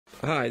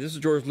Hi, this is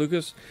George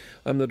Lucas.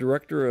 I'm the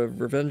director of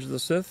Revenge of the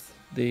Sith,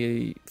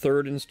 the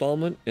third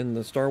installment in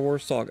the Star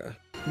Wars saga.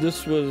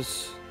 This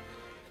was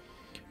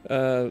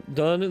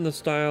done in the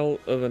style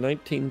of a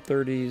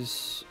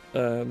 1930s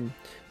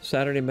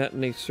Saturday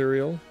matinee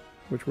serial,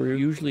 which were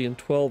usually in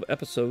 12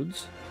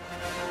 episodes.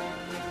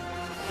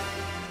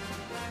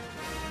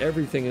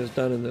 Everything is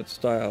done in that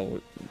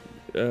style.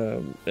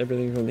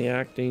 Everything from the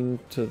acting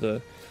to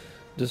the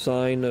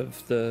design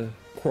of the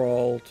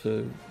crawl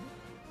to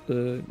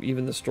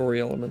even the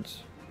story elements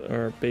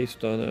are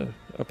based on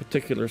a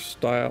particular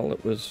style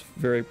that was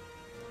very,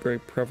 very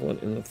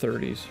prevalent in the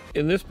 30s.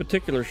 In this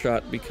particular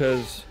shot,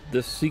 because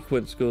this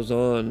sequence goes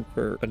on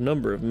for a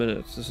number of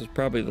minutes, this is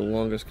probably the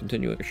longest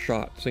continuous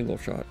shot, single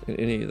shot, in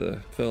any of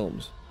the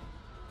films.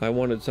 I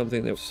wanted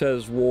something that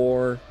says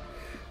war,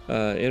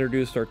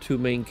 introduced our two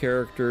main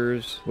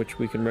characters, which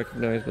we can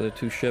recognize by the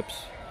two ships,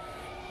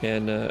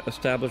 and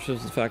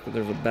establishes the fact that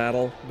there's a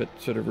battle, but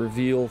sort of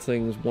reveal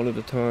things one at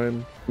a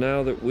time.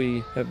 Now that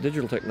we have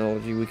digital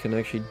technology, we can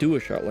actually do a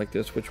shot like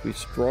this, which we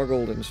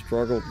struggled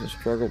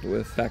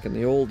with back in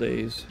the old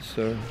days.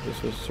 So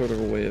this was sort of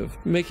a way of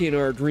making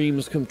our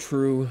dreams come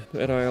true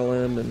at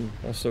ILM and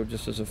also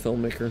just as a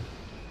filmmaker.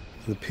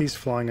 The piece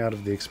flying out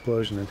of the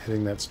explosion and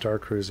hitting that Star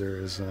Cruiser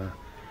is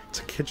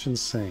it's a kitchen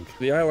sink.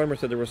 The ILMer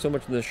said there was so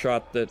much in this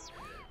shot that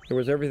there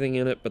was everything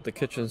in it but the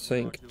kitchen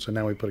sink. So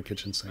now we put a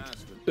kitchen sink.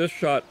 This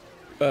shot,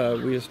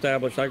 we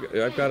established,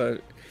 I've got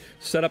to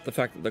set up the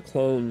fact that the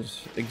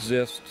clones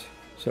exist.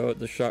 So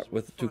the shot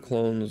with the two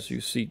clones,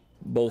 you see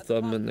both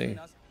of them and they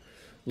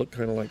look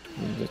kind of like,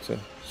 it's a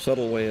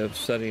subtle way of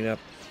setting up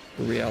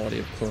the reality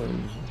of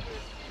clones.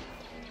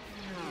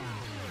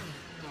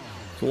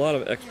 There's a lot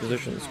of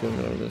exposition that's going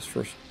on in this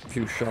first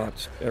few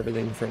shots.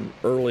 Everything from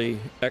early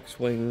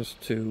X-Wings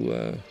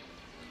to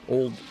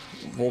old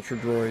Vulture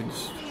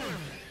droids.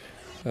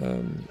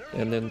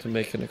 And then to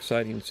make an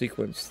exciting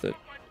sequence that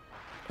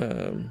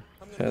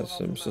has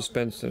some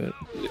suspense in it.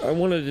 I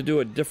wanted to do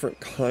a different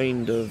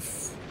kind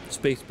of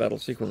space battle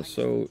sequence,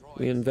 so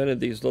we invented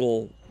these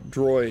little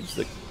droids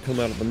that come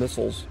out of the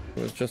missiles.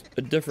 It was just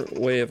a different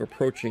way of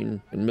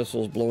approaching and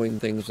missiles blowing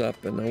things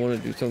up, and I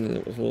wanted to do something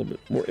that was a little bit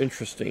more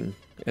interesting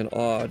and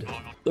odd.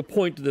 The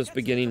point of this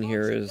beginning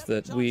here is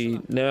that we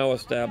now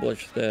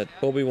establish that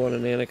Obi-Wan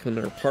and Anakin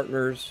are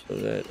partners,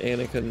 that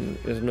Anakin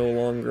is no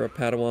longer a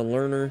Padawan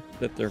learner,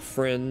 that they're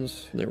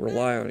friends, and they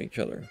rely on each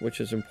other,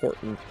 which is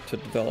important to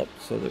develop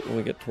so that when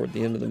we get toward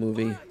the end of the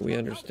movie, we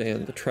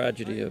understand the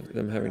tragedy of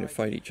them having to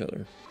fight each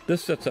other.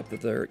 This sets up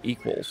that they're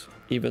equals,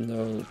 even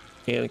though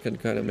Anakin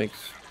kind of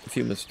makes a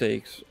few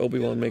mistakes,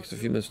 Obi-Wan makes a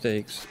few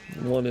mistakes.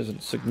 One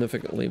isn't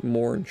significantly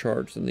more in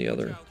charge than the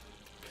other,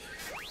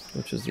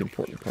 which is the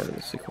important part of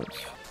the sequence.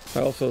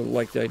 I also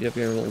like the idea of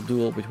having a little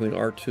duel between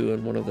R2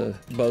 and one of the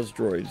buzz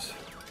droids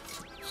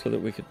so that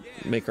we could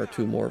make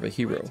R2 more of a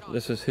hero.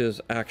 This is his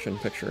action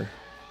picture,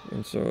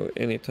 and so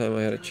anytime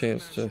I had a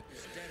chance to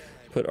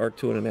put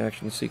R2 in an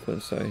action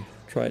sequence, I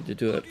tried to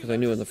do it, because I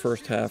knew in the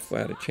first half I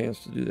had a chance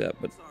to do that,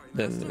 but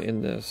then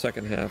in the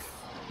second half,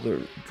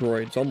 the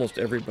droids, almost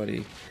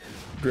everybody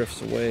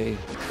drifts away.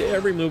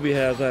 Every movie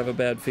has, I have a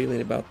bad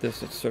feeling about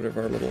this. It's sort of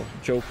our little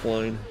joke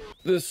line.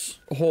 This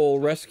whole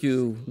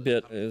rescue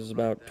bit is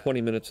about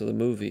 20 minutes of the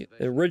movie.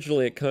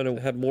 Originally, it kind of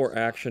had more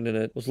action in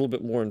it. It was a little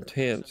bit more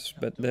intense,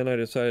 but then I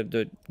decided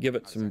to give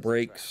it some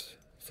breaks.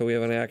 So we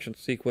have an action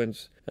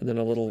sequence and then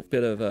a little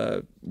bit of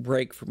a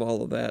break from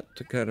all of that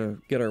to kind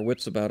of get our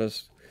wits about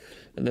us.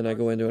 And then I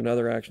go into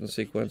another action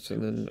sequence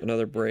and then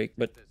another break.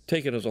 But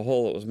taken as a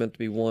whole, it was meant to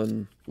be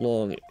one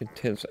long,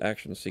 intense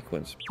action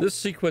sequence. This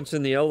sequence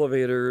in the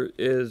elevator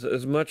is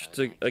as much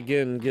to,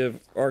 again, give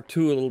R2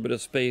 a little bit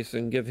of space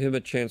and give him a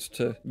chance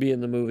to be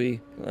in the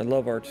movie. I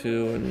love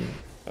R2, and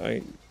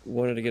I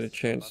wanted to get a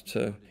chance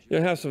to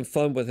have some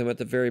fun with him at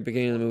the very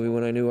beginning of the movie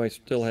when I knew I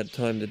still had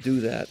time to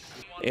do that.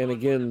 And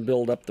again,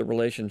 build up the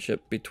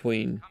relationship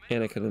between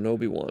Anakin and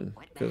Obi-Wan,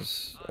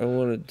 because I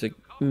wanted to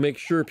make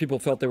sure people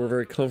felt they were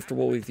very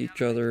comfortable with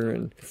each other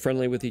and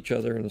friendly with each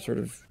other and sort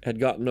of had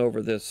gotten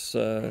over this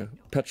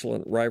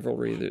petulant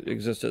rivalry that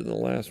existed in the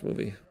last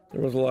movie.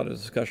 There was a lot of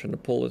discussion to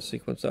pull this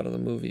sequence out of the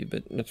movie,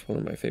 but it's one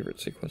of my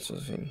favorite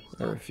sequences, and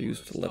I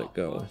refuse to let it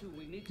go.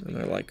 And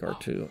I like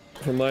R2.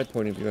 From my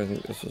point of view, I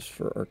think this is,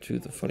 for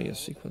R2, the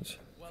funniest sequence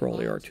for all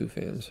the R2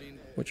 fans,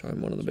 which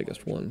I'm one of the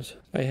biggest ones.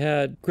 I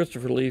had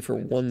Christopher Lee for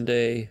one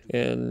day,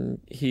 and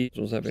he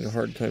was having a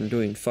hard time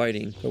doing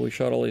fighting, so we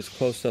shot all these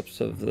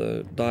close-ups of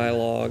the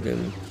dialogue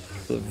and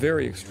the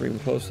very extreme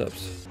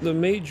close-ups. The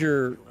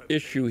major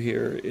issue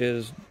here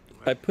is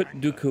I put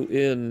Dooku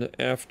in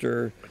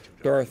after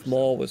Darth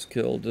Maul was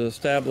killed to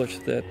establish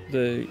that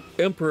the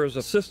Emperor's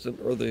assistant,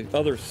 or the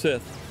other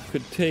Sith,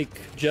 could take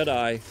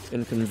Jedi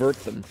and convert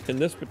them. In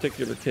this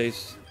particular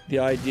case, the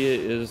idea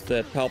is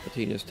that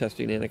Palpatine is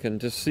testing Anakin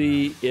to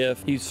see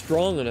if he's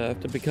strong enough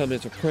to become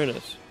his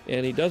apprentice.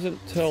 And he doesn't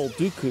tell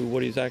Dooku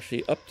what he's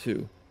actually up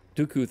to.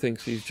 Dooku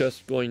thinks he's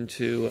just going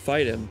to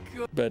fight him,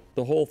 but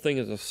the whole thing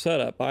is a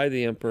setup by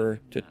the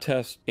Emperor to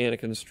test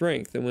Anakin's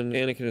strength. And when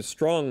Anakin is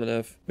strong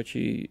enough, which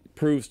he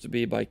proves to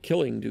be by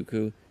killing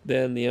Dooku,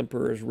 then the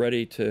Emperor is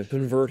ready to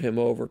convert him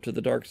over to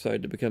the dark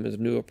side to become his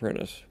new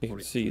apprentice. You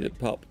can see that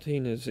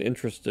Palpatine is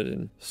interested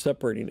in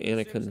separating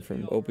Anakin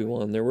from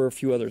Obi-Wan. There were a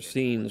few other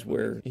scenes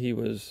where he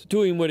was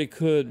doing what he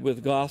could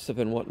with gossip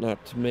and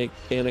whatnot to make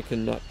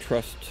Anakin not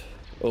trust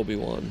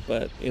Obi-Wan,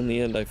 but in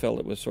the end I felt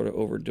it was sort of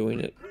overdoing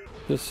it.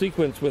 The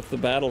sequence with the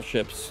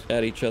battleships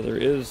at each other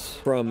is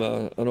from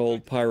an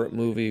old pirate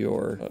movie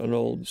or an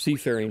old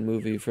seafaring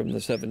movie from the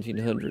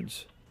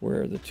 1700s,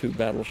 where the two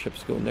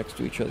battleships go next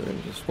to each other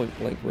in just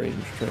point-blank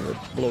range, trying to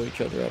blow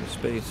each other out of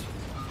space.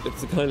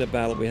 It's the kind of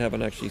battle we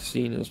haven't actually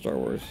seen in Star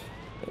Wars.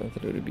 I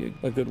thought it would be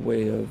a good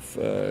way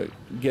of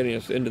getting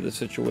us into the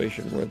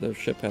situation where the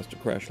ship has to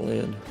crash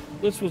land.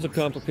 This was a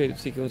complicated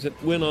sequence. It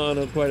went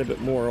on quite a bit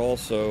more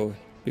also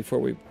before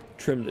we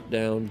trimmed it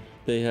down.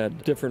 They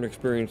had different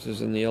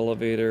experiences in the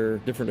elevator,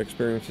 different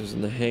experiences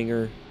in the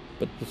hangar,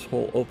 but this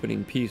whole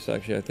opening piece,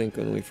 actually, I think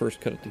when we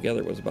first cut it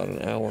together, was about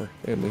an hour,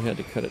 and we had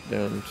to cut it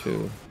down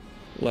to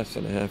less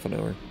than a half an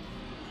hour.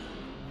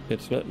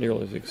 It's not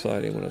nearly as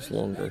exciting when it's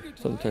longer.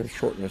 Sometimes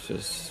shortness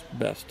is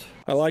best.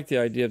 I like the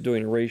idea of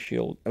doing a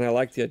ratio, and I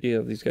like the idea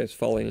of these guys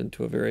falling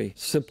into a very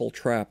simple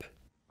trap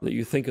that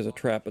you think is a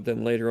trap, but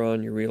then later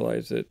on you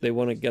realize that they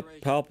want to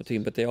get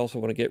Palpatine, but they also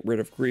want to get rid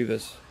of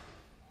Grievous.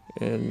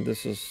 And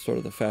this is sort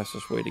of the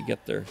fastest way to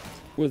get there.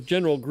 With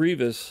General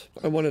Grievous,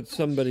 I wanted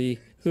somebody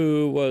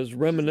who was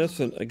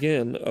reminiscent,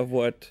 again, of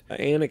what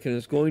Anakin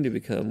is going to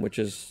become, which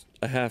is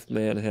a half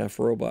man, half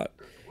robot.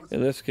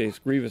 In this case,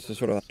 Grievous is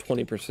sort of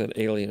 20%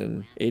 alien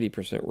and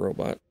 80%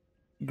 robot.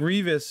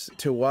 Grievous,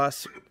 to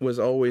us, was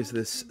always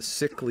this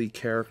sickly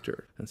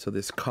character. And so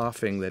this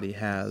coughing that he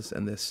has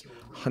and this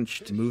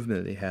hunched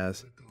movement that he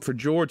has, for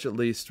George at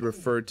least,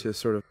 referred to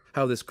sort of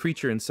how this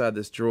creature inside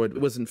this droid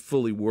wasn't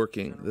fully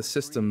working. The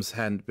systems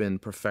hadn't been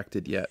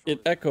perfected yet.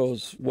 It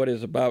echoes what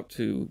is about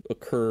to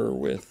occur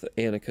with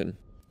Anakin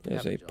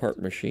as a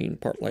part machine,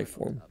 part life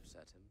form.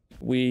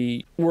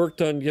 We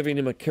worked on giving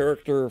him a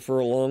character for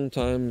a long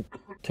time,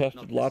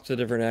 tested lots of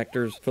different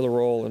actors for the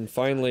role, and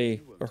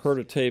finally I heard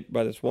a tape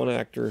by this one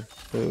actor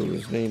who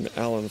is named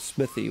Alan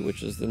Smithy,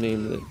 which is the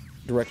name that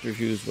directors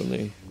use when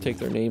they take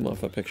their name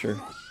off a picture.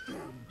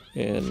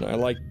 And I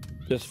liked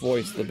this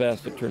voice the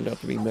best. It turned out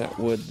to be Matt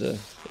Wood, the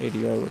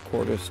ADR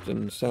recordist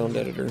and sound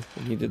editor,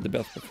 and he did the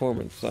best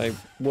performance. I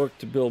worked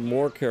to build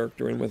more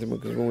character in with him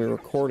because when we were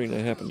recording, I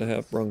happened to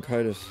have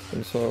bronchitis,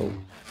 and so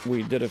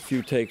we did a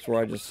few takes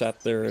where I just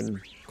sat there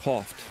and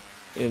coughed.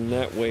 In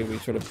that way, we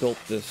sort of built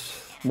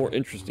this more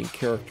interesting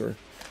character.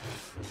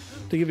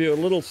 To give you a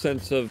little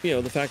sense of,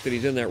 the fact that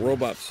he's in that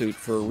robot suit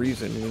for a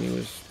reason when he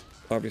was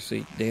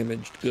obviously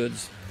damaged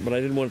goods, but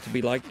I didn't want it to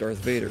be like Darth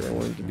Vader. I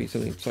wanted it to be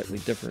something slightly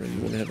different. I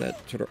didn't want to have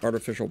that sort of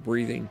artificial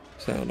breathing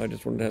sound. I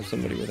just wanted to have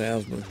somebody with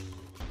asthma.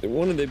 And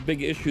one of the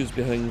big issues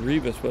behind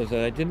Grievous was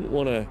that I didn't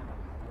want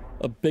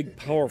a big,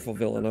 powerful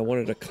villain. I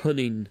wanted a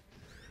cunning,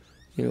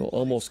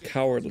 almost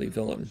cowardly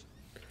villain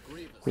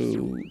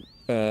who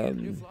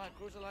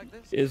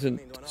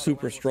isn't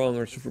super strong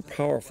or super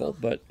powerful,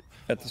 but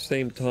at the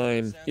same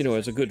time,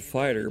 as a good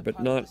fighter,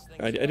 but not,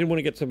 I didn't want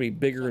to get somebody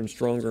bigger and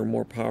stronger and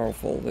more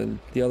powerful than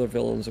the other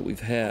villains that we've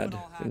had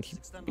and keep,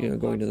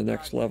 going to the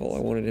next level. I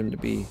wanted him to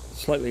be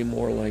slightly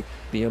more like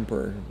the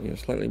Emperor,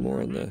 slightly more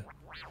in the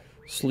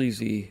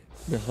sleazy,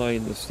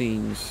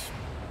 behind-the-scenes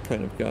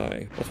kind of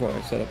guy. That's why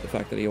I set up the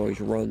fact that he always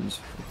runs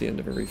at the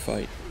end of every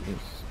fight. He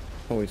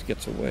always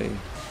gets away.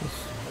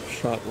 This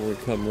shot where we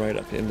come right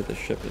up into the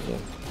ship is a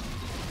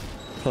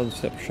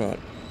concept shot,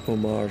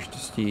 homage to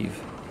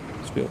Steve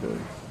Spielberg,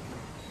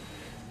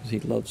 because he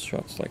loves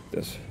shots like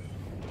this.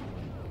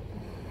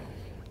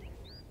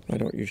 I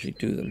don't usually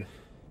do them.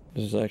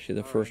 This is actually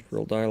the first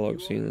real dialogue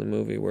scene in the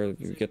movie where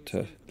you get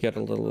to get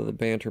a little of the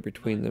banter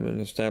between them and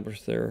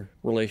establish their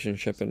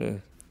relationship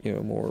in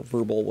a more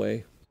verbal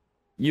way.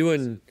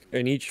 Ewan,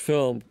 in each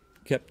film,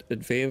 kept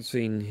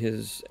advancing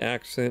his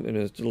accent and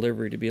his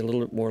delivery to be a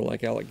little bit more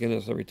like Alec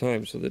Guinness every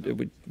time, so that it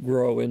would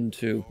grow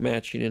into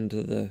matching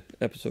into the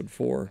episode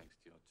 4.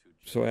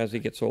 So as he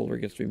gets older,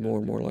 he gets to be more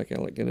and more like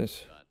Alec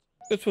Guinness.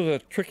 This was a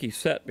tricky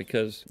set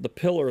because the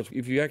pillars,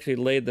 if you actually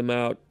laid them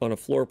out on a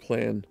floor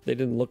plan, they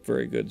didn't look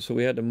very good. So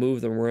we had to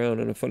move them around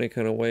in a funny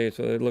kind of way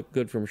so they looked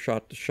good from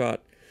shot to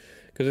shot,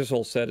 because this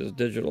whole set is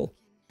digital.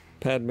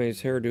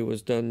 Padme's hairdo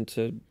was done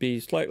to be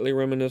slightly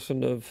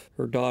reminiscent of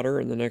her daughter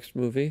in the next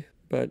movie,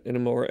 but in a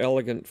more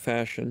elegant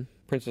fashion.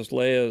 Princess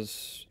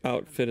Leia's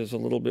outfit is a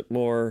little bit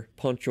more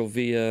Pancho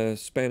Villa,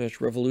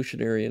 Spanish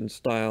Revolutionary in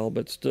style,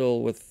 but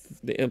still with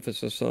the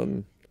emphasis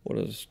on what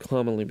has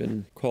commonly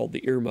been called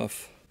the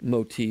earmuff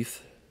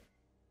motif.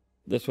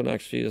 This one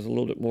actually is a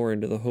little bit more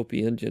into the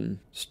Hopi Indian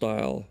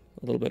style,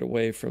 a little bit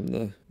away from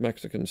the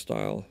Mexican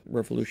style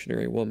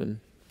revolutionary woman,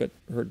 but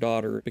her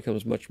daughter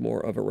becomes much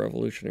more of a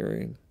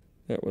revolutionary.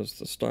 That was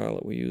the style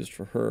that we used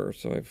for her,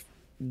 so I've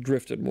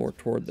drifted more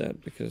toward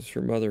that because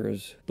her mother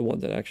is the one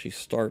that actually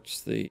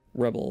starts the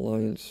Rebel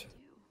Alliance.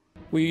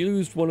 We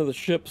used one of the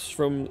ships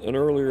from an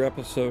earlier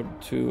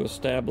episode to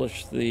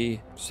establish the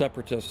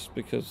Separatists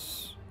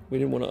because We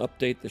didn't want to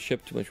update the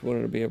ship too much. We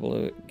wanted to be able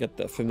to get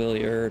that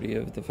familiarity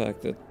of the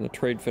fact that the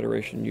Trade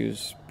Federation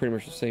used pretty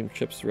much the same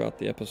ships throughout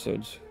the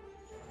episodes.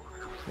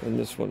 And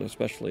this one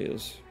especially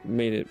has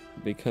made it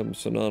become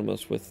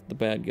synonymous with the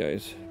bad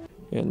guys.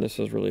 And this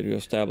is really to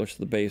establish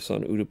the base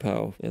on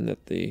Utapau and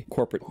that the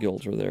corporate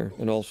guilds are there.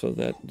 And also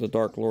that the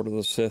Dark Lord of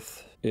the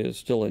Sith is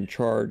still in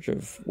charge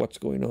of what's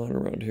going on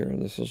around here.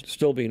 And this is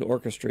still being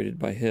orchestrated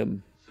by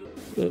him.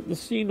 The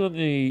scene on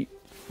the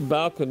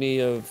balcony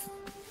of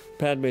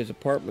Padme's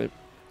apartment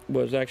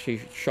was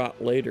actually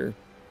shot later.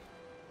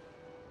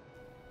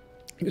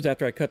 Because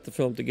after I cut the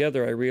film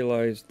together, I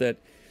realized that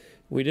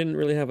we didn't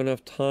really have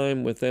enough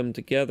time with them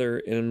together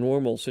in a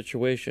normal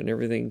situation.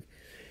 Everything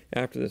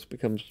after this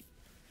becomes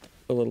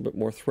a little bit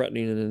more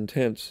threatening and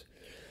intense.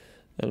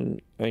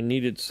 And I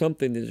needed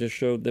something that just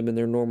showed them in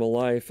their normal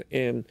life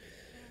and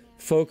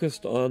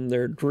focused on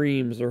their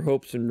dreams, their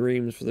hopes and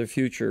dreams for their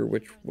future,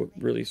 which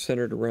really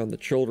centered around the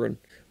children,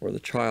 or the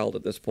child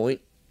at this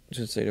point,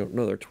 since they don't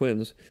know they're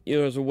twins. You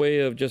know, as a way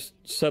of just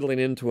settling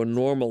into a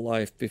normal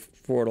life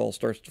before it all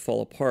starts to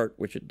fall apart,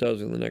 which it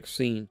does in the next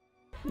scene.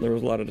 There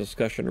was a lot of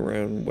discussion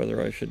around whether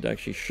I should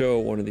actually show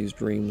one of these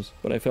dreams,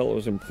 but I felt it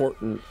was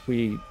important.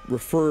 We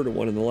refer to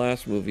one in the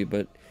last movie,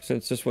 but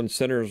since this one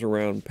centers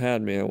around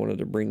Padme, I wanted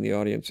to bring the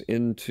audience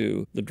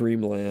into the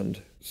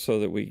dreamland so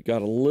that we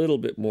got a little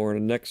bit more in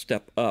a next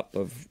step up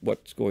of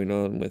what's going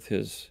on with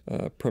his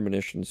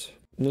premonitions.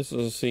 And this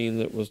is a scene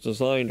that was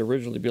designed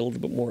originally to be a little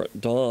bit more at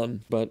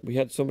dawn, but we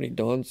had so many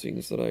dawn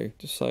scenes that I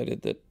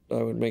decided that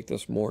I would make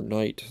this more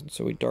night, and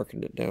so we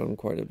darkened it down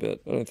quite a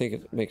bit. And I think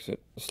it makes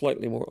it a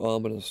slightly more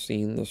ominous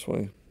scene this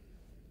way.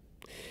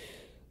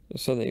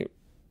 Something that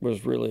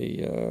was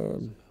really,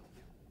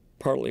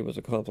 partly was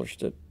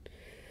accomplished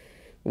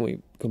when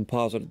we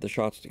composited the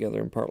shots together,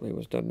 and partly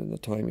was done in the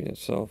timing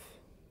itself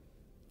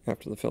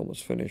after the film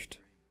was finished.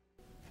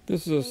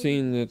 This is a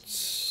scene that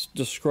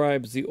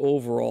describes the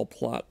overall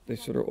plot, the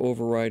sort of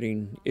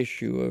overriding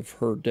issue of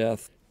her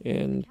death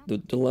and the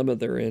dilemma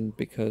they're in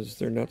because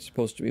they're not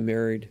supposed to be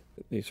married,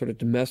 the sort of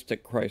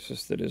domestic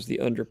crisis that is the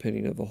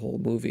underpinning of the whole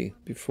movie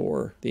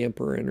before the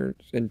Emperor enters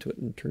into it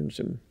and turns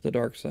him to the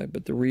dark side.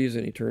 But the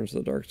reason he turns to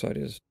the dark side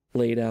is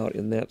laid out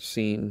in that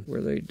scene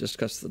where they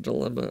discuss the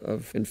dilemma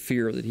of and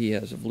fear that he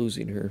has of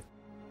losing her.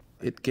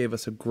 It gave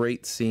us a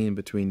great scene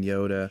between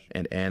Yoda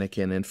and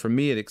Anakin, and for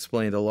me it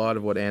explained a lot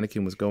of what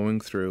Anakin was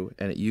going through,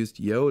 and it used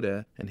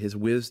Yoda and his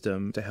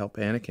wisdom to help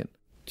Anakin.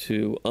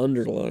 To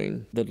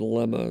underline the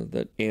dilemma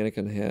that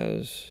Anakin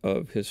has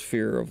of his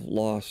fear of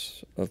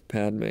loss of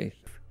Padme.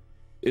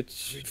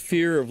 It's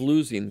fear of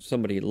losing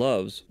somebody he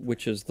loves,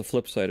 which is the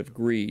flip side of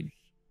greed.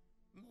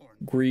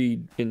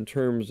 Greed in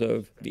terms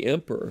of the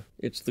Emperor,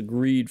 it's the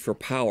greed for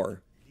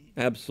power,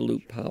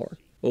 absolute power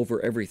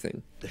over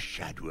everything. The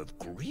shadow of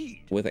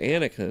greed. With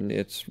Anakin,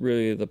 it's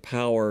really the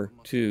power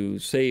to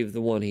save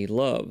the one he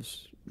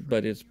loves,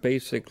 but it's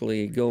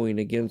basically going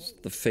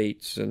against the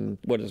fates and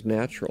what is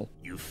natural.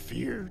 You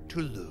fear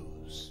to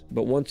lose.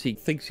 But once he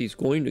thinks he's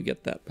going to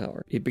get that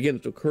power, it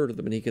begins to occur to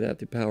them and he could have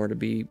the power to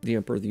be the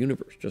Emperor of the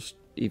universe, just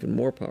even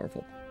more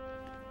powerful.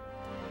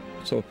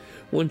 So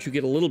once you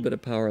get a little bit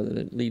of power, then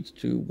it leads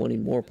to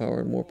wanting more power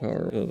and more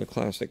power. The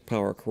classic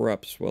power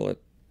corrupts. Well,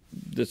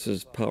 this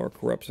is power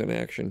corrupts in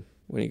action.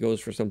 When he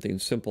goes for something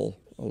simple,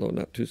 although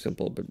not too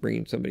simple, but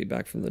bringing somebody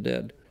back from the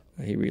dead,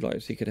 he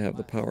realized he could have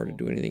the power to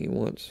do anything he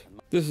wants.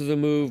 This is a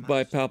move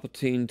by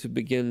Palpatine to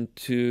begin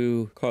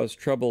to cause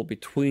trouble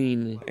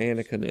between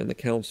Anakin and the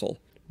Council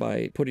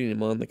by putting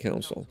him on the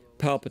Council.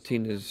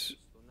 Palpatine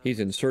he's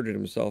inserted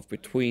himself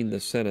between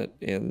the Senate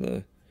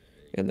and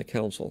the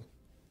Council,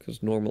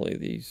 because normally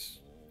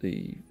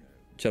the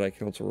Jedi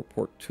Council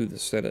report to the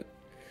Senate,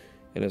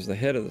 and as the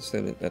head of the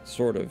Senate, that's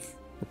sort of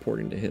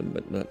reporting to him,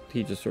 but not.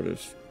 He just sort of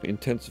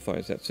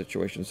intensifies that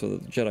situation so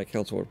that the Jedi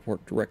Council will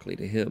report directly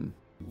to him.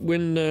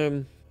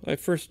 When I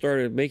first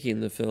started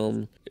making the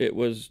film, it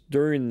was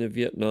during the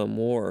Vietnam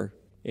War,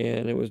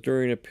 and it was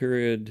during a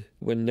period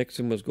when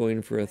Nixon was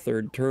going for a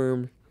third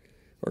term,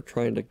 or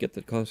trying to get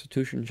the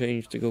Constitution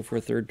changed to go for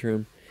a third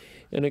term,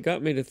 and it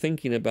got me to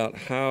thinking about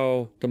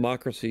how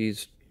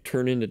democracies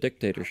turn into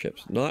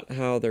dictatorships, not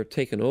how they're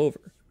taken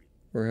over,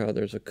 or how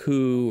there's a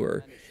coup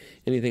or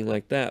anything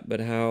like that, but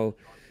how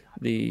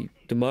the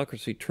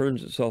democracy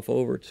turns itself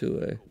over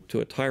to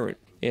a tyrant.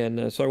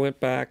 And so I went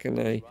back and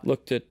I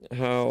looked at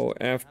how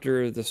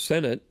after the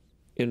Senate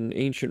in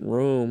ancient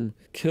Rome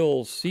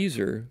kills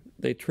Caesar,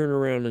 they turn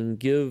around and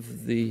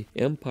give the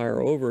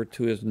empire over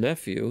to his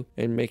nephew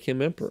and make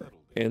him emperor.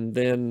 And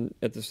then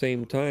at the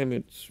same time,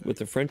 it's with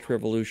the French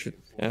Revolution,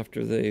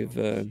 after they've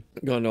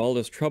gone to all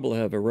this trouble to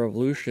have a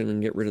revolution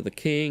and get rid of the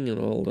king and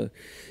all the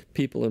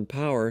people in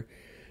power,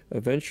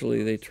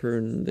 eventually they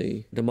turn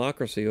the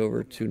democracy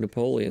over to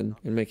Napoleon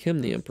and make him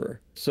the emperor.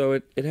 So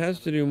it has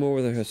to do more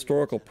with a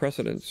historical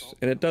precedence,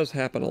 and it does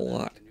happen a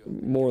lot,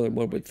 more than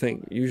one would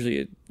think.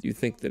 Usually you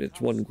think that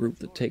it's one group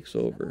that takes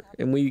over.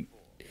 And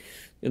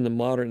in the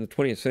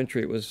 20th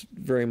century, it was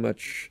very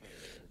much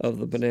of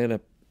the banana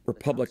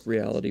republic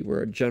reality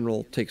where a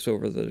general takes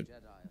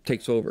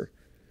over.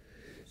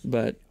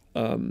 But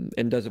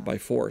and does it by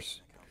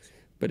force.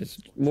 But it's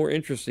more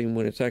interesting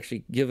when it's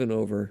actually given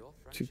over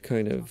to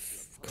kind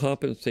of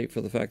compensate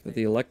for the fact that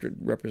the elected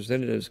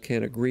representatives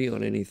can't agree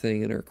on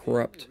anything and are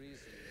corrupt.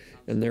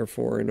 And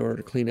therefore, in order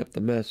to clean up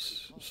the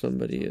mess,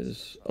 somebody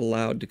is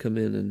allowed to come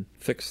in and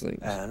fix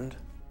things. And?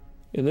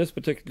 In this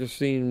particular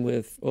scene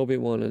with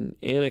Obi-Wan and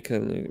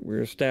Anakin,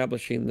 we're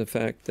establishing the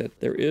fact that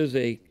there is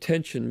a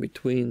tension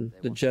between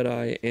the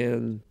Jedi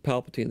and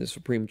Palpatine, the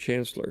Supreme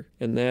Chancellor.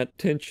 And that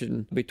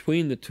tension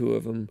between the two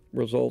of them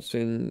results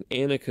in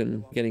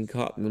Anakin getting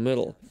caught in the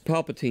middle.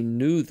 Palpatine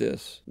knew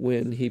this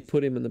when he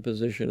put him in the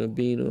position of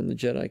being on the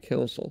Jedi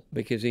Council,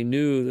 because he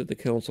knew that the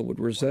Council would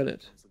resent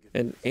it.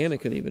 And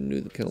Anakin even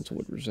knew the Council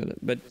would resent it.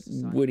 But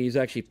when he's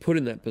actually put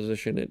in that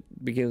position, it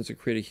begins to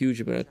create a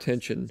huge amount of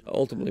tension,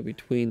 ultimately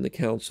between the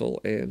Council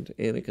and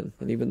Anakin.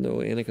 And even though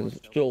Anakin's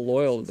still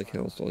loyal to the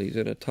Council, he's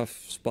in a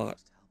tough spot.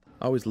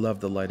 I always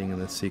loved the lighting in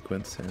this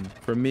sequence, and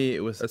for me,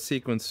 it was a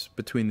sequence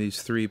between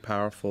these three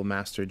powerful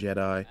Master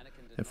Jedi.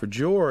 And for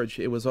George,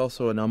 it was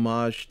also an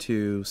homage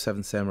to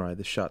Seven Samurai,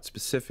 the shot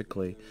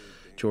specifically.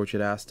 George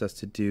had asked us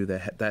to do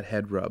that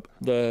head rub.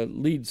 The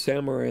lead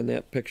samurai in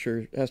that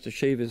picture has to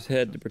shave his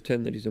head to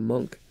pretend that he's a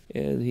monk,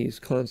 and he's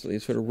constantly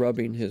sort of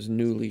rubbing his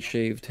newly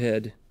shaved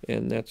head,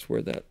 and that's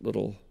where that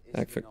little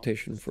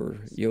affectation for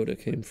Yoda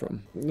came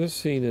from. This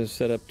scene is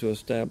set up to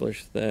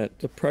establish that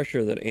the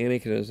pressure that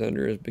Anakin is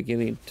under is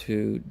beginning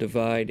to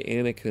divide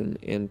Anakin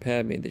and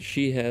Padme, that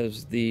she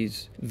has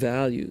these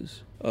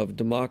values of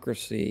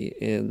democracy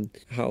and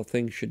how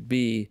things should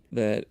be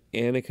that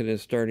Anakin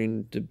is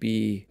starting to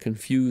be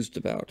confused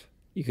about.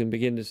 You can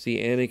begin to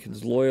see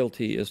Anakin's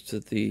loyalty is to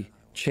the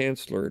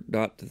Chancellor,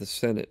 not to the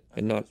Senate,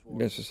 and not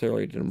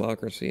necessarily to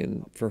democracy.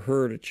 And for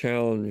her to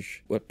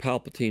challenge what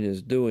Palpatine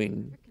is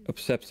doing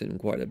upsets him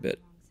quite a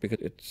bit, because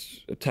it's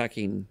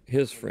attacking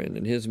his friend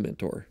and his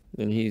mentor.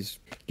 And he's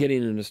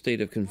getting in a state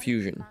of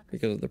confusion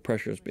because of the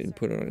pressures being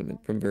put on him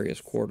from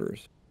various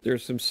quarters.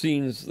 There's some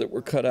scenes that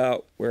were cut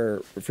out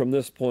where, from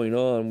this point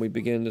on, we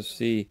begin to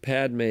see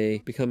Padme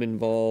become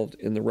involved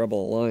in the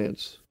Rebel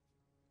Alliance.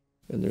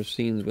 And there's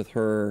scenes with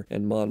her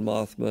and Mon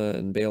Mothma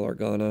and Bail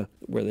Organa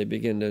where they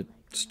begin to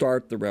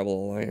start the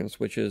Rebel Alliance,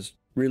 which is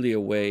really a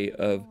way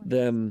of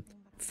them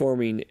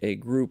forming a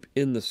group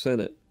in the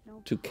Senate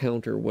to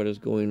counter what is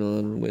going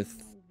on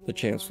with the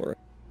Chancellor.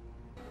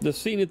 The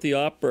scene at the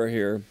opera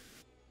here,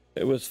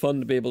 it was fun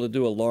to be able to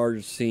do a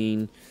large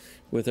scene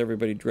with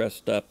everybody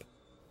dressed up.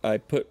 I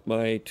put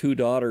my two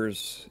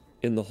daughters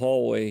in the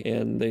hallway,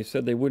 and they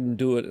said they wouldn't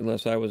do it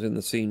unless I was in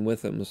the scene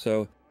with them.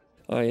 So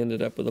I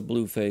ended up with a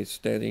blue face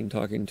standing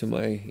talking to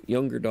my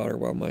younger daughter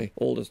while my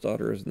oldest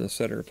daughter is in the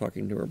center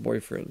talking to her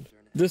boyfriend.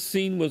 This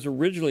scene was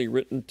originally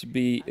written to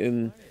be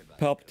in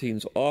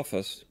Palpatine's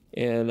office,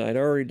 and I'd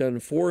already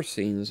done 4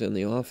 scenes in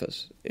the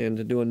office. And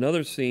to do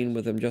another scene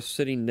with him just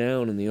sitting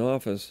down in the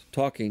office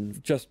talking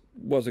just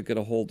wasn't going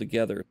to hold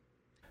together.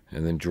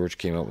 And then George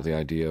came up with the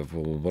idea of,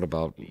 well, what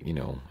about,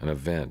 an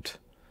event?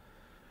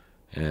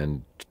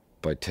 And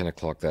by 10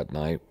 o'clock that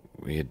night,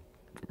 we had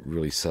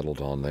really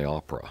settled on the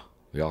opera.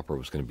 The opera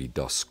was going to be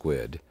Dusk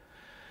Squid.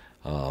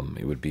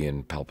 It would be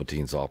in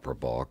Palpatine's opera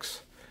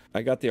box.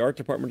 I got the art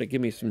department to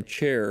give me some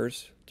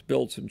chairs, to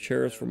build some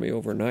chairs for me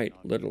overnight,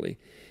 literally.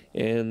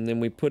 And then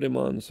we put him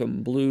on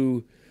some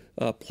blue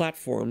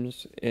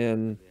platforms,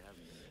 and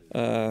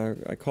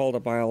I called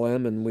up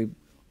ILM, and we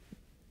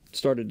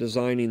started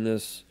designing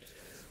this,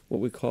 what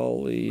we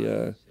call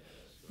the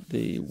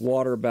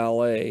water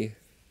ballet.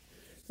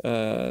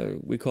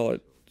 We call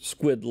it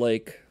Squid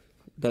Lake,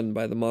 done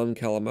by the Mon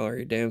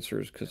Calamari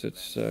dancers, because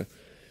it's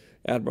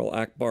Admiral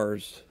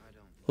Akbar's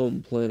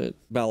home planet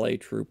ballet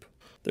troupe.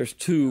 There's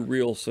 2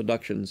 real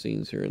seduction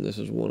scenes here, and this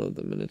is one of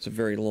them, and it's a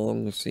very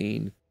long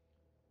scene,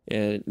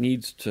 and it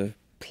needs to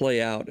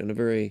play out in a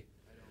very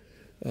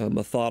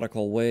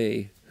methodical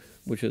way,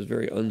 which is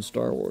very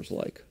un-Star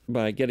Wars-like.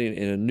 By getting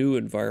in a new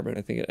environment,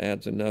 I think it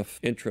adds enough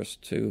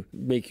interest to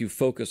make you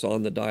focus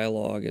on the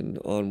dialogue and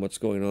on what's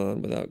going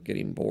on without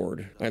getting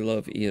bored. I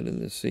love Ian in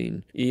this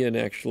scene. Ian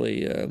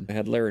actually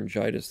had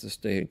laryngitis this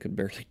day and could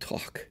barely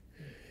talk,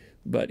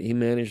 but he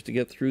managed to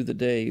get through the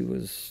day. He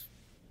was,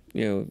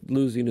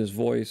 losing his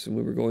voice, and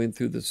we were going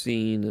through the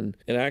scene, and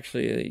it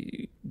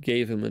actually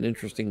gave him an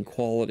interesting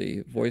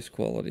voice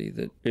quality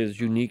that is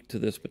unique to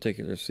this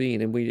particular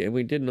scene. And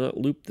we did not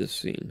loop this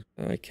scene.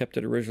 I kept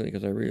it originally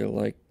because I really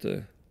liked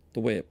the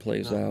way it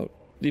plays out.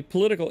 The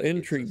political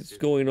intrigue that's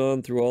going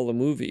on through all the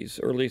movies,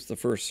 or at least the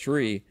first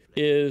 3,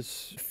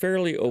 is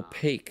fairly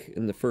opaque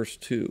in the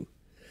first 2.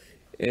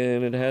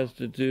 And it has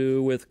to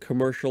do with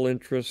commercial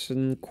interests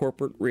and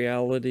corporate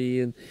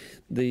reality and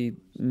the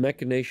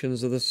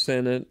machinations of the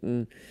Senate,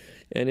 and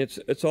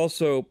it's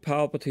also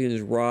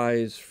Palpatine's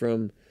rise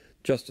from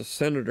just a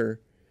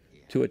senator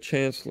to a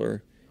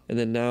chancellor, and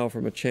then now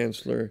from a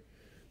chancellor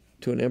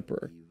to an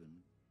emperor.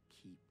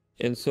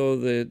 And so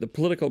the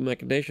political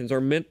machinations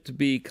are meant to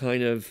be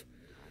kind of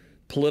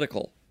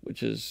political,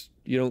 which is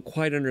you don't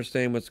quite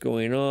understand what's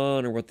going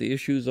on or what the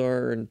issues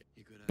are,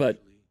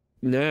 but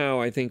now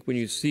I think when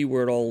you see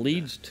where it all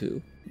leads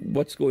to,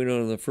 what's going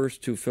on in the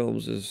first two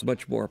films is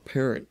much more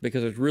apparent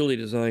because it's really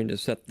designed to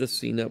set this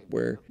scene up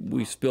where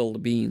we spill the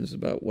beans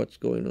about what's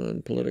going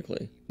on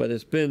politically. But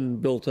it's been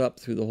built up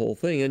through the whole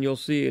thing, and you'll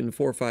see in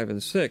 4, 5,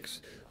 and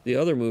 6, the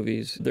other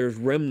movies, there's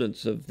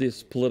remnants of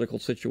this political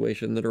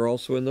situation that are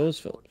also in those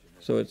films.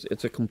 So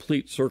it's a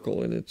complete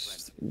circle, and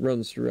it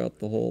runs throughout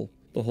the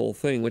whole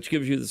thing, which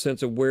gives you the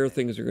sense of where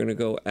things are going to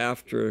go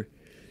after,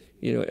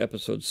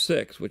 episode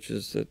 6, which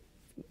is that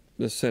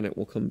the Senate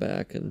will come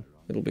back and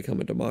it'll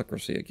become a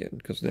democracy again,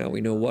 because now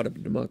we know what a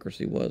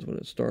democracy was when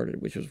it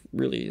started, which was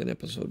really in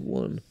episode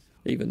 1,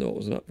 even though it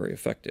was not very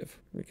effective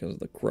because of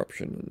the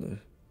corruption and the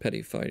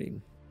petty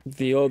fighting.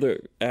 The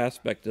other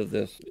aspect of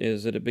this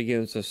is that it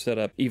begins to set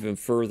up even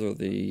further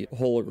the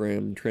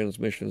hologram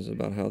transmissions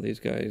about how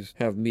these guys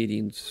have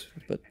meetings,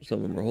 but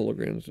some of them are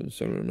holograms and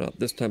some are not.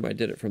 This time I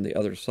did it from the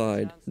other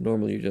side.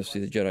 Normally you just see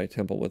the Jedi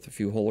Temple with a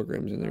few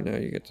holograms in there. Now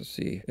you get to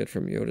see it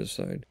from Yoda's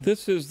side.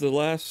 This is the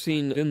last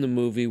scene in the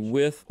movie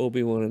with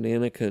Obi-Wan and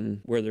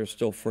Anakin where they're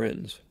still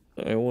friends.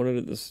 I wanted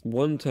at this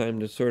one time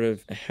to sort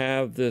of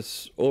have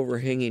this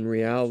overhanging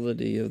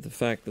reality of the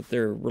fact that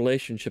their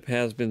relationship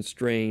has been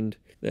strained,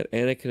 that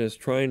Anakin is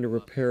trying to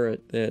repair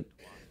it, that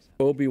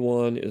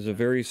Obi-Wan is a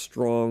very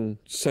strong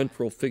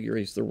central figure.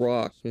 He's the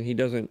rock. And he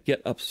doesn't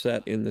get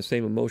upset in the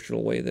same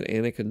emotional way that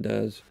Anakin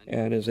does,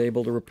 and is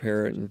able to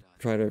repair it and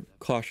try to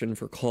caution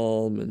for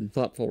calm and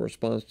thoughtful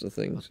response to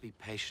things. You must be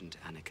patient,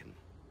 Anakin.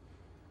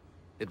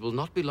 It will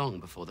not be long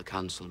before the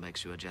Council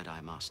makes you a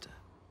Jedi Master.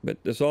 But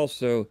there's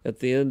also, at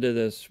the end of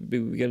this, we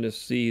begin to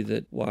see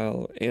that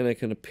while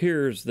Anakin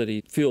appears that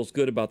he feels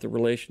good about the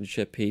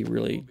relationship, he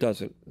really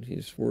doesn't.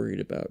 He's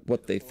worried about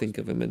what they think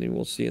of him, and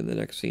we'll see in the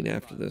next scene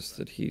after this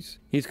that he's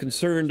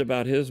concerned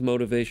about his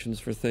motivations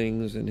for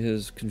things and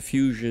his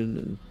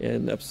confusion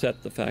and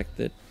upset the fact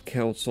that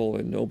Council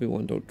and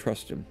Obi-Wan don't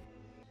trust him.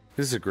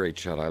 This is a great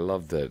shot. I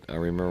love that. I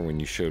remember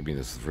when you showed me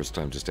this the first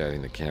time, just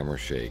adding the camera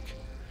shake.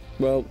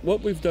 Well,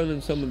 what we've done in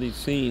some of these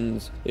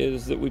scenes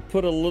is that we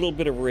put a little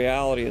bit of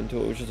reality into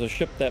it, which is a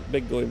ship that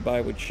big going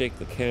by would shake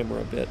the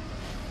camera a bit,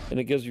 and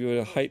it gives you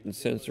a heightened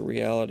sense of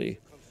reality.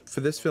 For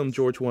this film,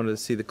 George wanted to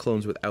see the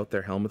clones without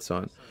their helmets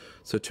on.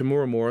 So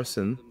Tamura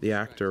Morrison, the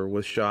actor,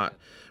 was shot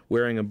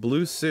wearing a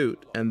blue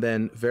suit, and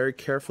then very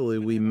carefully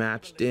we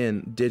matched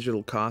in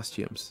digital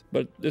costumes.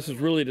 But this is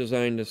really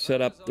designed to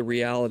set up the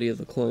reality of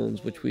the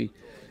clones, which we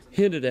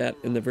hinted at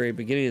in the very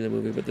beginning of the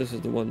movie, but this is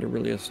the one to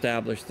really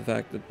establish the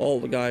fact that all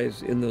the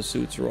guys in those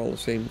suits are all the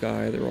same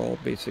guy. They're all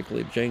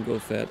basically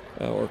Jango Fett,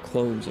 or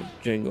clones of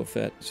Jango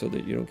Fett, so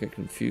that you don't get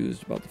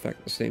confused about the fact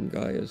that the same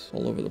guy is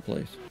all over the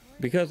place.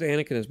 Because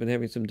Anakin has been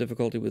having some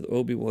difficulty with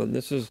Obi-Wan,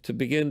 this is to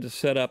begin to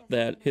set up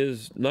that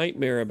his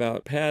nightmare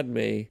about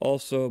Padme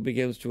also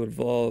begins to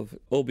involve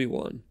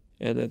Obi-Wan,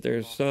 and that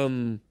there's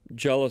some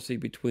jealousy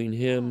between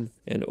him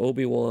and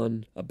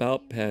Obi-Wan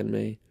about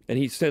Padme, and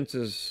he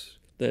senses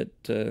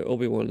that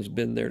Obi-Wan has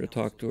been there to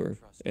talk to her,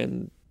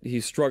 and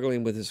he's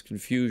struggling with his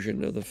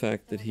confusion of the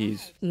fact that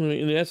he's,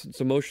 in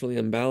essence, emotionally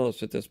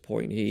imbalanced at this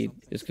point. He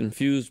is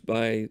confused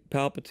by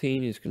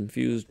Palpatine, he's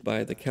confused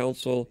by the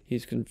Council,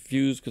 he's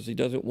confused because he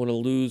doesn't want to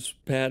lose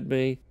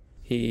Padme.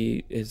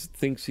 He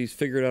thinks he's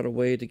figured out a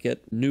way to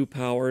get new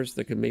powers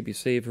that can maybe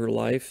save her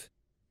life,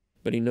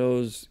 but he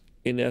knows,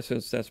 in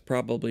essence, that's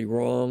probably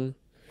wrong.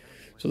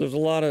 So there's a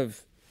lot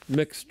of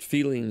mixed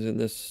feelings in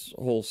this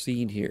whole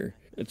scene here.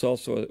 It's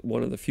also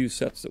one of the few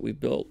sets that we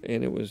built,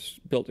 and it was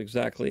built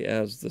exactly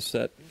as the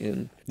set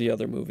in the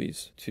other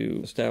movies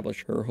to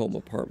establish her home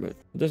apartment.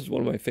 This is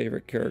one of my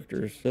favorite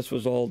characters. This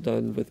was all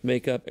done with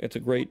makeup. It's a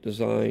great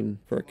design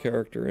for a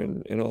character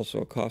and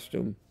also a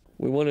costume.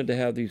 We wanted to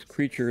have these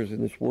creatures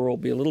in this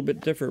world be a little bit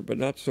different, but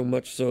not so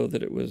much so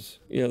that it was,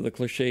 the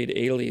cliched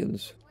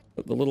aliens.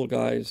 But the little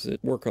guys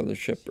that work on the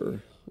ship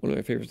are one of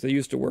my favorites. They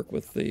used to work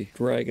with the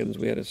dragons.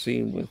 We had a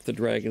scene with the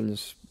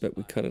dragons, but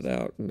we cut it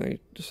out, and I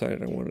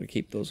decided I wanted to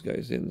keep those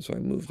guys in, so I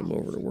moved them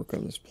over to work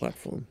on this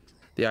platform.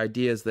 The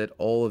idea is that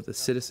all of the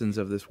citizens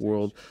of this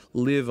world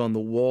live on the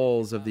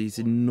walls of these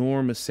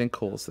enormous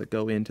sinkholes that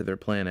go into their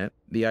planet.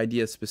 The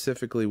idea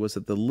specifically was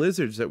that the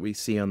lizards that we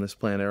see on this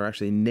planet are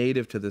actually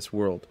native to this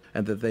world,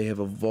 and that they have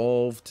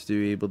evolved to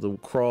be able to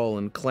crawl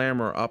and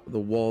clamber up the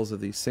walls of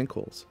these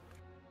sinkholes.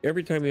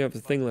 Every time you have a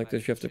thing like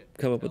this, you have to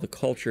come up with a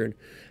culture and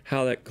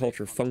how that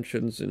culture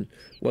functions and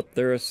what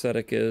their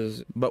aesthetic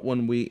is. But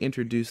when we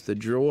introduce the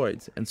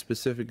droids, and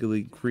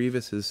specifically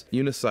Grievous's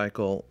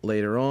unicycle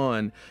later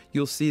on,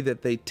 you'll see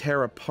that they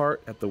tear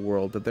apart at the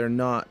world, that they're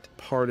not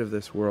part of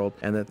this world,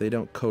 and that they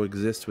don't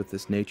coexist with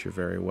this nature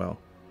very well.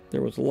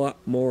 There was a lot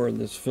more in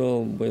this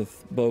film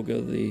with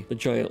Boga, the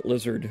giant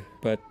lizard,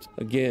 But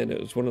again, it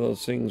was one of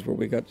those things where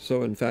we got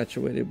so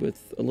infatuated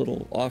with a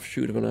little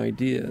offshoot of an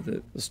idea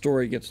that the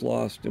story gets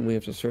lost and we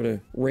have to sort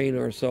of rein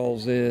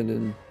ourselves in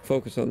and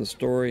focus on the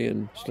story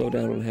and slow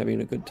down on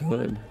having a good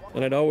time.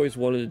 And I'd always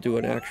wanted to do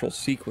an actual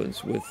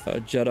sequence with a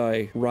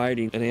Jedi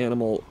riding an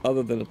animal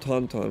other than a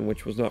tauntaun,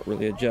 which was not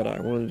really a Jedi. I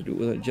wanted to do it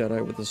with a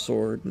Jedi with a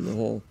sword and the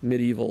whole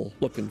medieval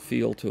look and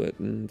feel to it,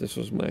 and this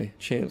was my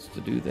chance to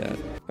do that.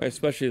 I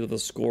especially love the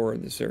score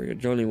in this area.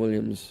 Johnny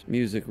Williams'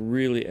 music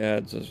really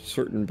adds a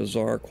certain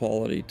bizarre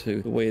quality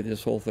to the way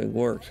this whole thing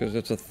works, because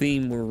it's a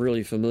theme we're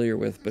really familiar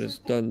with, but it's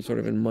done sort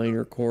of in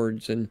minor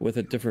chords and with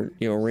a different,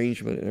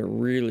 arrangement, and it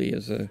really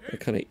is a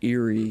kind of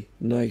eerie,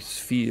 nice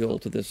feel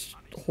to this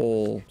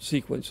whole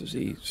sequence as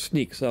he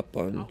sneaks up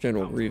on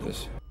General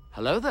Grievous.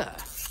 Hello there.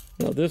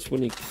 Now this,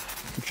 when he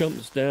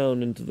jumps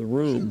down into the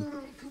room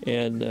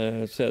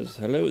and says,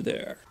 "Hello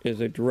there,"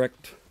 is a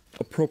direct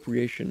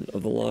appropriation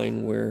of the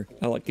line where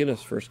Alec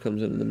Guinness first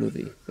comes into the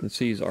movie and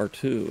sees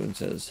R2 and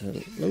says,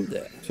 "Hello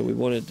there." So we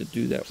wanted to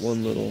do that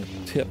one little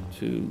tip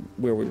to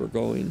where we were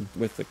going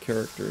with the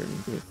character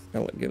and with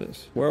Alec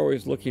Guinness. We're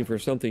always looking for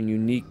something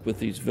unique with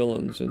these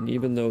villains, and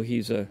even though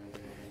he's a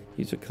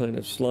kind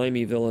of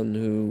slimy villain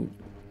who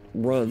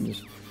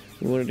runs,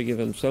 we wanted to give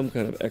him some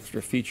kind of extra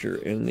feature,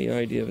 and the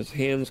idea of his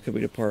hands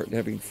coming apart and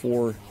having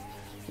 4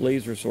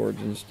 laser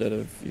swords instead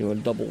of a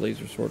double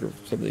laser sword or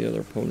some of the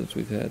other opponents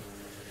we've had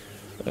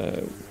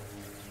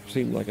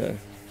seemed like a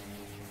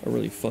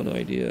really fun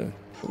idea.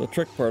 The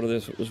trick part of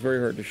this, it was very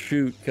hard to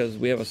shoot because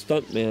we have a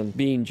stuntman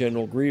being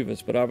General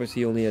Grievous, but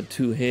obviously he only had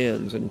 2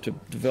 hands, and to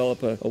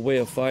develop a way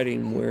of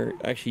fighting where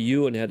actually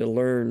Ewan had to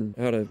learn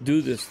how to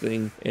do this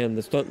thing, and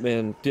the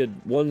stuntman did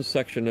one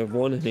section of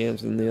one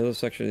hand and the other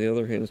section of the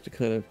other hands to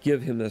kind of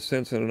give him a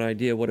sense and an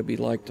idea what it'd be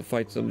like to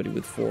fight somebody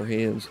with 4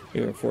 hands,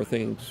 4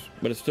 things.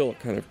 But it's still a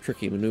kind of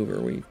tricky maneuver.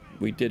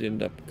 We did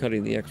end up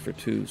cutting the extra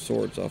 2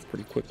 swords off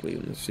pretty quickly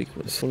in this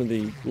sequence. One of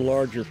the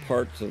larger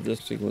parts of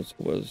this sequence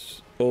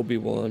was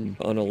Obi-Wan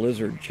on a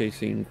lizard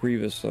chasing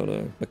Grievous on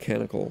a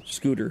mechanical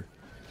scooter.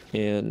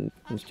 And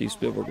when Steve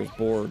Spielberg was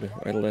bored,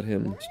 I let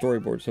him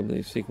storyboard some of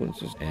these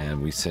sequences.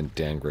 And we sent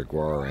Dan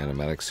Gregoire, our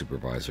animatic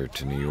supervisor,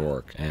 to New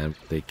York, and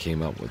they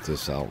came up with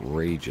this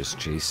outrageous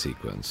chase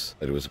sequence.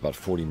 It was about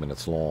 40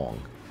 minutes long.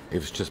 It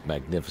was just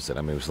magnificent.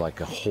 I mean, it was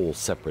like a whole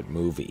separate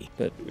movie.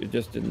 But it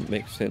just didn't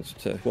make sense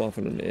to go off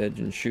on an edge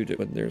and shoot it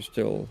when there's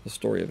still the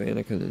story of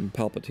Anakin and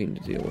Palpatine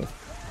to deal with.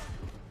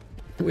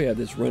 We had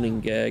this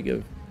running gag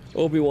of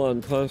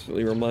Obi-Wan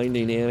constantly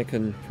reminding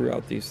Anakin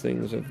throughout these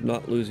things of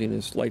not losing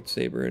his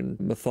lightsaber, and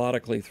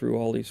methodically through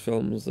all these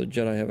films, the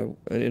Jedi have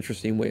an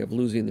interesting way of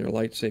losing their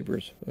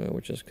lightsabers,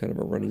 which is kind of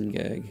a running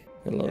gag.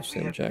 I love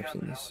Sam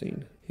Jackson in this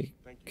scene. He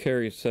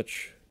carries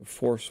such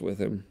force with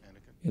him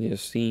in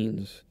his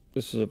scenes.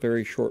 This is a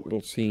very short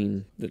little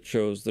scene that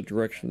shows the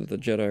direction that the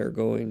Jedi are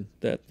going,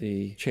 that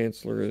the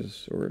Chancellor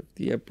is, or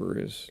the Emperor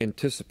is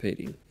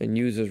anticipating, and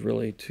uses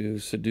really to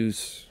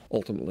seduce,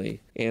 ultimately,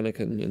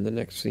 Anakin in the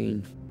next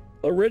scene.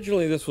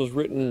 Originally, this was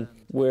written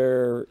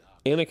where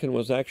Anakin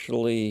was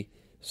actually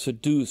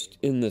seduced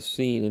in this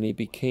scene, and he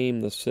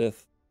became the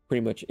Sith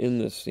pretty much in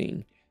this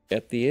scene.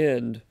 At the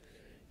end,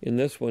 in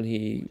this one,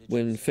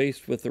 when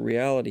faced with the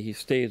reality, he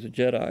stays a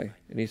Jedi,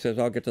 and he says,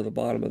 "I'll get to the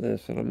bottom of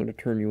this, and I'm going to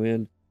turn you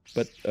in."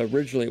 But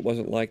originally it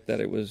wasn't like that.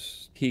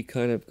 He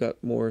kind of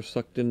got more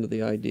sucked into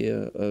the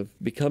idea of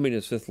becoming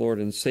a Sith Lord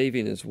and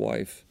saving his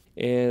wife.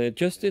 And it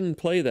just didn't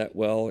play that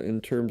well in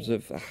terms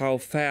of how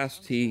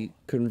fast he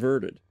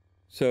converted.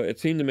 So it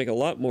seemed to make a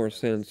lot more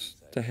sense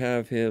to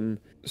have him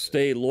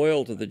stay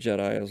loyal to the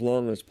Jedi as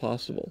long as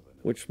possible,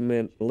 which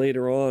meant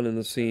later on in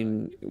the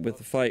scene with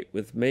the fight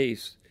with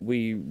Mace,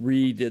 we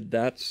redid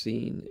that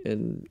scene.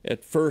 And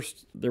at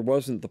first, there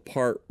wasn't the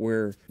part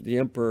where the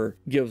Emperor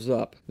gives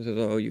up and says,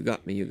 "Oh, you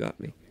got me, you got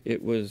me."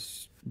 It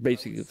was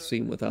basically the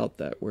scene without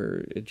that,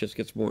 where it just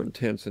gets more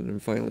intense, and then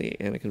finally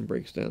Anakin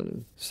breaks down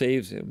and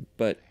saves him.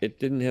 But it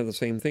didn't have the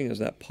same thing as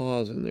that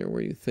pause in there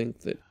where you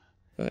think that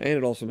and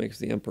it also makes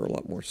the Emperor a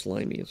lot more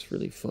slimy. It's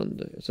really fun.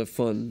 It's a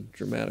fun,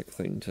 dramatic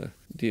thing to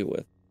deal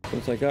with.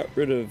 Once I got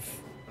rid of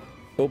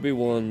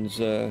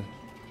Obi-Wan's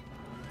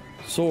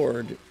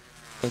sword,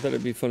 I thought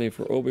it'd be funny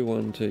for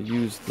Obi-Wan to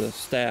use the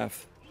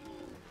staff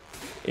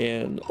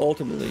and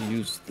ultimately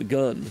use the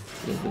gun,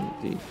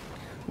 the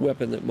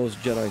weapon that most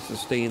Jedi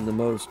sustain the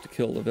most to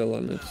kill the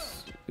villain.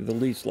 It's the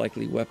least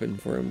likely weapon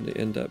for him to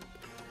end up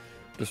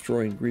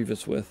destroying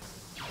Grievous with.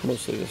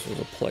 Mostly this was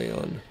a play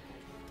on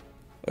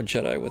a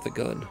Jedi with a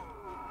gun,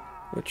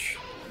 which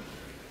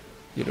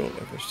you don't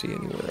ever see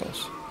anywhere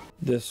else.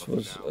 This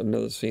was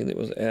another scene that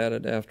was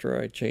added after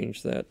I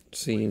changed that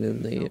scene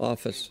in the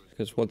office,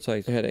 because once I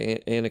had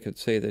Anakin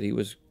say that he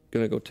was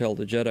going to go tell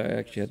the Jedi, I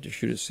actually had to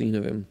shoot a scene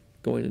of him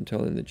going and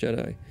telling the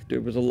Jedi.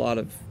 There was a lot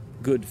of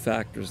good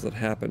factors that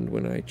happened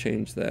when I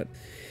changed that.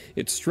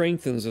 It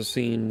strengthens a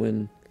scene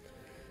when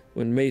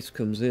Mace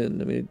comes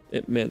in. I mean,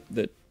 it meant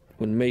that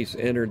when Mace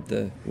entered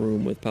the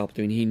room with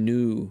Palpatine, he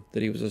knew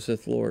that he was a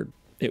Sith Lord.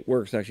 It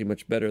works actually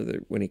much better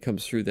that when he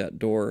comes through that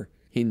door,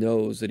 he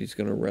knows that he's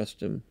going to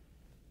arrest him.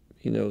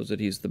 He knows that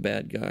he's the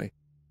bad guy.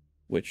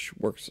 which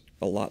works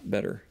a lot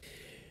better.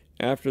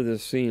 After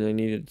this scene, I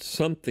needed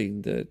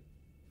something that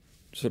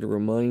sort of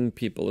remind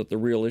people that the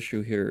real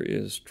issue here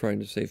is trying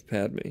to save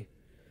Padme,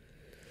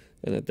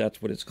 and that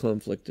that's what his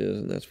conflict is,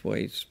 and that's why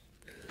he's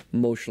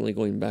emotionally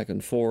going back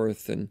and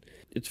forth. And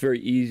it's very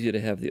easy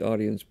to have the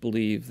audience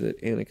believe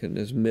that Anakin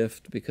is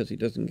miffed because he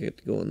doesn't get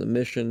to go on the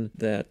mission,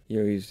 that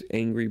he's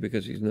angry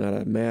because he's not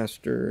a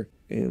master.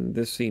 And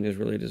this scene is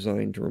really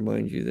designed to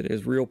remind you that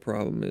his real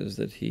problem is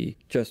that he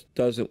just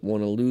doesn't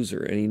want to lose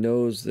her, and he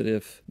knows that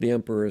if the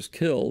Emperor is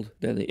killed,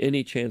 then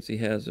any chance he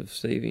has of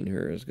saving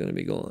her is going to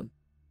be gone.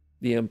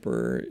 The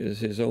Emperor is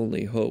his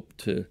only hope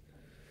to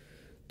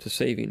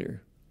saving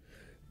her,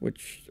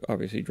 which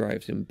obviously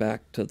drives him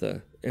back to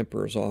the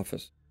Emperor's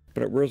office.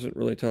 But it wasn't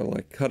really until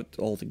I cut it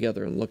all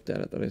together and looked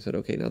at it that I said,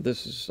 okay, now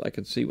I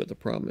can see what the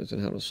problem is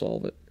and how to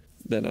solve it.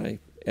 Then I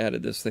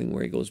added this thing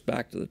where he goes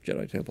back to the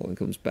Jedi Temple and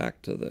comes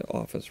back to the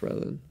office rather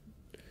than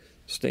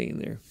staying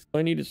there.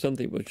 I needed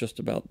something that was just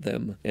about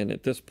them. And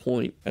at this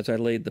point, as I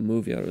laid the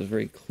movie out, it was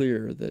very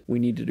clear that we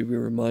needed to be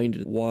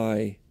reminded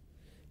why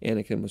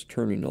Anakin was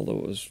turning, although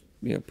it was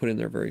put in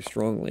there very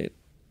strongly.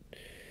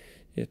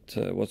 It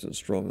wasn't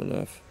strong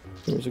enough.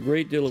 There was a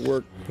great deal of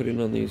work put in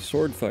on these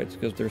sword fights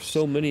because there's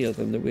so many of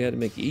them that we had to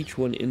make each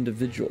one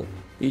individual.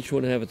 Each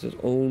one have its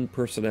own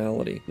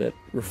personality that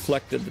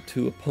reflected the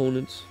two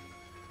opponents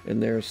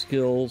and their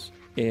skills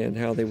and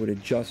how they would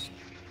adjust.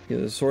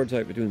 The sword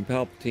fight between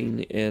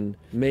Palpatine and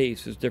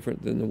Mace is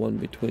different than the one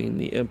between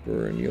the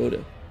Emperor and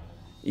Yoda,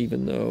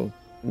 even though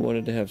we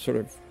wanted to have sort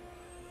of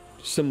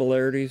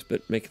similarities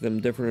but make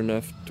them different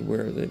enough to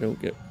where they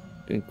don't get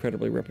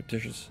incredibly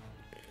repetitious.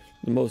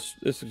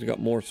 This has got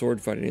more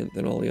sword fighting in it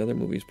than all the other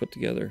movies put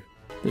together.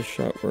 This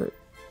shot where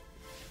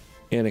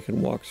Anakin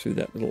walks through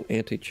that little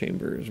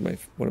antechamber is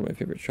one of my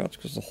favorite shots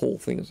because the whole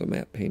thing is a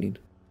matte painting.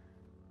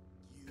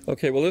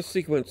 Okay, well, this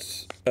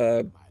sequence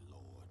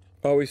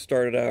always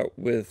started out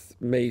with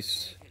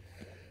Mace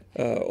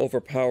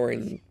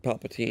overpowering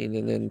Palpatine,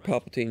 and then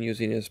Palpatine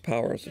using his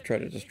powers to try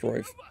to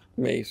destroy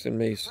Mace, and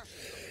Mace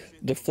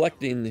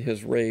deflecting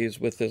his rays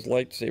with his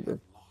lightsaber.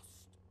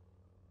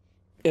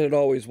 And it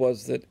always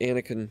was that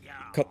Anakin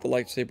cut the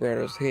lightsaber out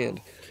of his hand.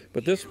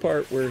 But this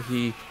part where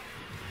he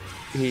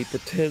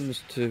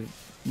pretends to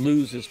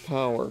lose his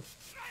power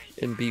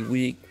and be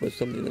weak was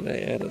something that I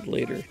added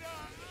later.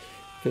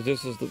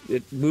 Because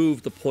it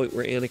moved the point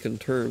where Anakin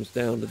turns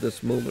down to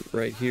this moment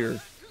right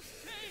here.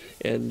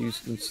 And you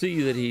can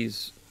see that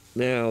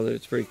that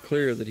it's very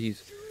clear that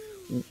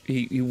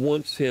he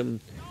wants him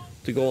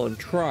to go on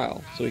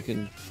trial so he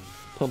can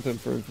pump him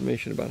for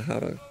information about how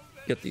to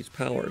get these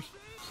powers.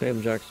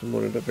 Sam Jackson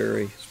wanted a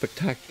very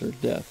spectacular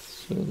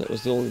death, so that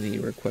was the only thing he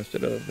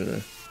requested of in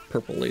a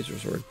purple laser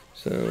sword.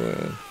 So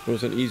it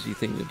was an easy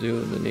thing to do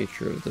in the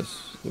nature of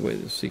the way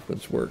this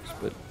sequence works,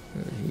 but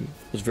he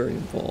was very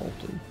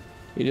involved, and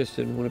he just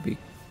didn't want to be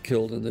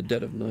killed in the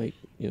dead of night,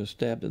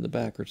 stabbed in the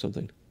back or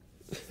something.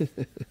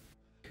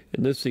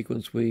 In this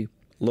sequence, we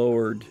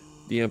lowered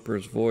the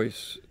Emperor's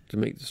voice to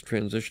make this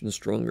transition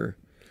stronger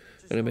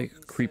and to make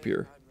it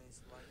creepier.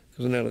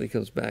 Because now that he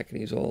comes back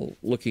and he's all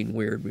looking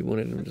weird, we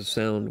wanted him to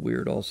sound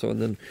weird also.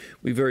 And then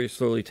we very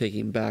slowly take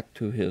him back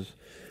to his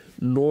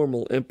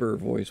normal Emperor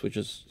voice, which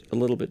is a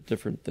little bit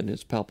different than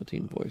his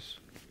Palpatine voice.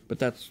 But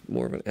that's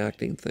more of an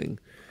acting thing.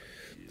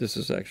 This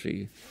is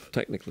actually,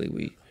 technically,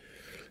 we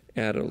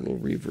added a little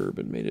reverb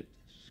and made it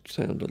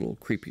sound a little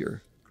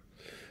creepier.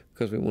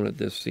 Because we wanted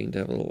this scene to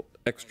have a little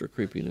extra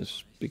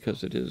creepiness,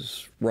 because it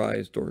is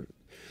Rise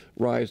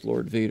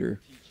Lord Vader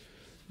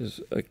is,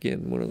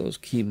 again, one of those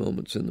key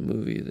moments in the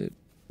movie that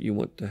you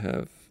want to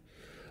have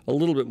a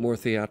little bit more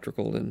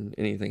theatrical than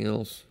anything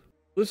else.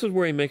 This is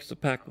where he makes the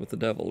pact with the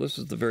devil. This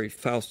is the very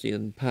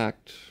Faustian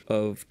pact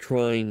of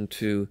trying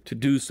to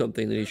do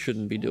something that he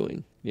shouldn't be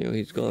doing.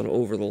 He's gone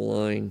over the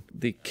line.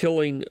 The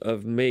killing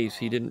of Mace,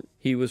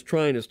 he was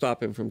trying to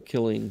stop him from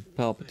killing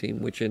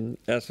Palpatine, which in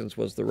essence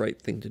was the right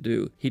thing to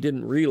do. He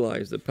didn't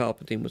realize that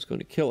Palpatine was going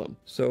to kill him.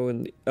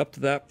 So up to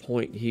that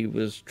point, he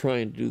was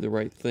trying to do the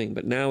right thing.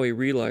 But now he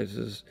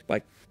realizes,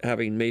 by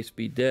having Mace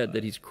be dead,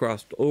 that he's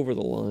crossed over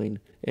the line,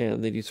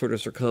 and that he sort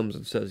of succumbs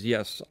and says,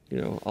 yes,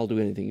 I'll do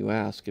anything you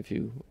ask if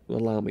you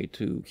allow me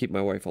to keep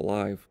my wife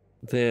alive.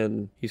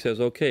 Then he says,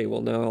 okay,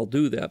 well, now I'll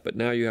do that, but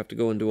now you have to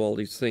go and do all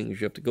these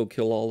things. You have to go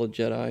kill all the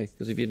Jedi,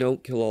 because if you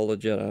don't kill all the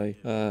Jedi,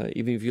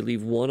 even if you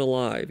leave one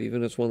alive,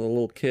 even if it's one of the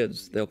little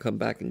kids, they'll come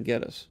back and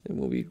get us, and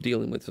we'll be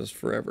dealing with this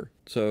forever.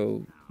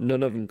 So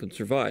none of them can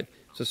survive.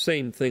 It's the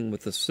same thing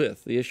with the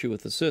Sith. The issue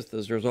with the Sith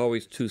is there's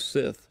always two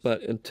Sith,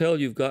 but until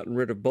you've gotten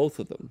rid of both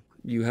of them,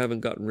 you haven't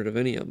gotten rid of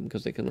any of them,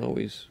 because they can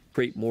always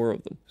create more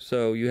of them.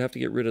 So you have to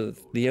get rid of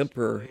the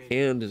Emperor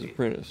and his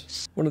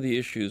apprentice. One of the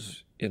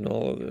issues in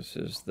all of this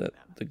is that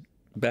the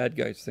bad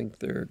guys think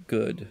they're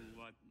good,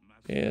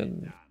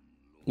 and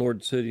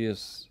Lord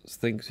Sidious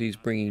thinks he's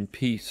bringing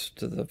peace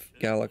to the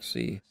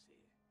galaxy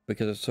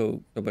because there's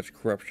so much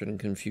corruption and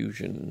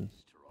confusion and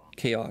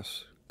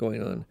chaos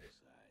going on,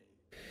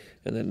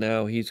 and that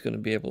now he's going to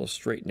be able to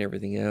straighten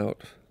everything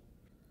out,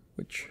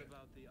 which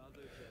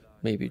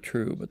may be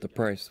true, but the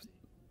price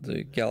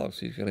the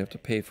galaxy's going to have to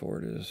pay for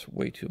it is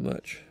way too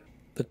much.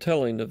 The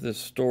telling of this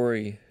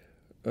story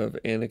of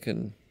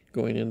Anakin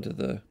going into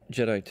the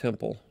Jedi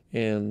Temple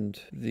and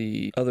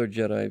the other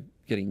Jedi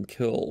getting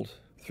killed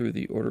through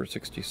the Order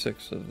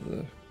 66 of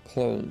the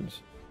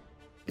clones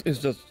is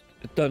just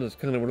done as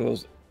kind of one of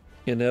those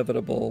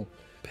inevitable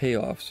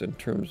payoffs in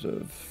terms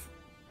of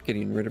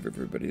getting rid of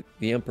everybody.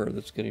 The Emperor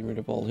that's getting rid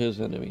of all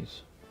his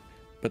enemies.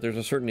 But there's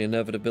a certain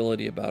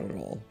inevitability about it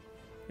all,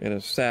 and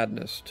a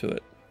sadness to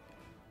it.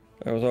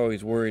 I was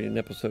always worried in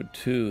episode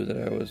 2 that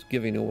I was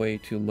giving away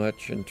too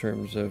much in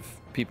terms of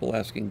people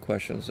asking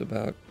questions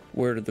about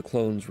where did the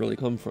clones really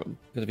come from.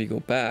 Because if you go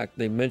back,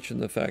 they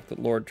mention the fact that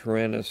Lord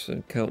Tyrannus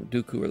and Count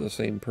Dooku are the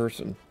same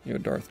person,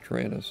 Darth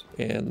Tyrannus,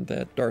 and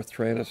that Darth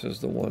Tyrannus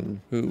is the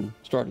one who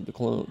started the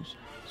clones.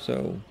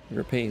 So if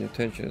you're paying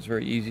attention, it's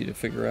very easy to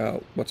figure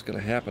out what's going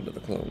to happen to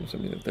the clones. I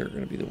mean, if they're going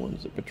to be the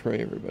ones that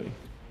betray everybody.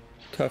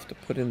 Tough to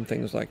put in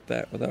things like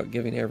that without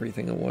giving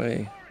everything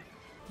away.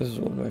 This is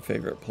one of my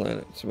favorite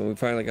planets. When we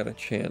finally got a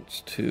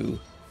chance to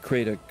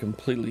create a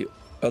completely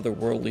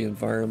otherworldly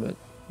environment,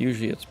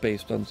 usually it's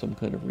based on some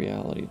kind of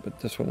reality, but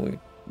this one we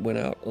went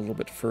out a little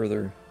bit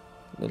further,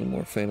 a little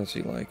more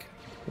fantasy-like,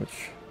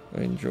 which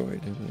I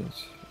enjoyed. I mean,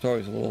 it's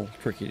always a little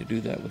tricky to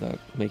do that without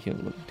making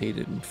it look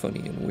dated and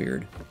funny and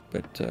weird,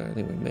 but I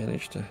think we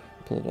managed to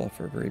pull it off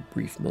for a very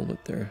brief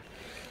moment there.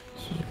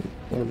 This is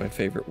one of my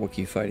favorite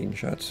Wookiee fighting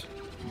shots.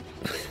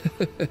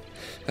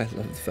 I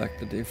love the fact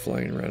that they're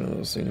flying around on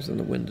those things and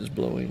the wind is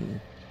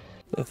blowing.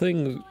 The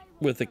thing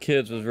with the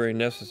kids was very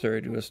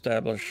necessary to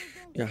establish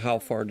how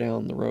far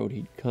down the road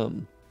he'd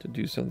come to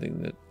do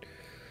something that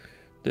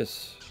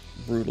this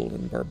brutal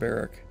and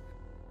barbaric.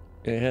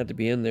 And it had to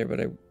be in there,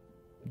 but I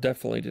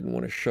definitely didn't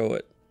want to show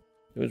it.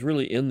 It was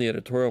really in the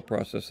editorial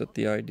process that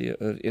the idea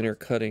of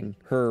intercutting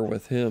her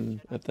with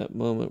him at that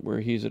moment where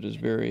he's at his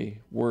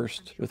very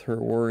worst with her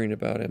worrying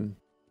about him.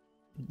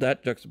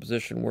 That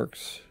juxtaposition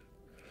works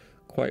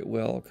quite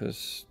well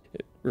because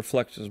it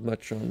reflects as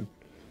much on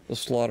the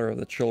slaughter of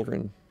the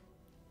children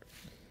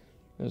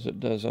as it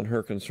does on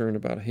her concern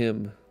about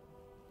him,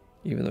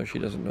 even though she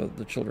doesn't know that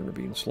the children are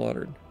being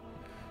slaughtered.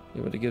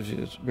 But it gives you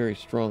this very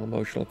strong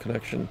emotional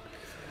connection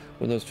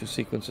when those two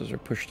sequences are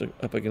pushed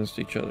up against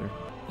each other.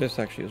 This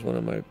actually is one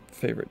of my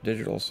favorite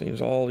digital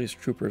scenes. All these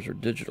troopers are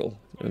digital,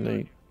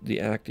 and the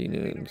acting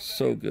in it is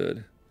so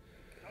good,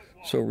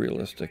 so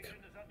realistic.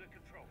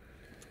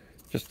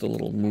 Just the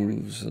little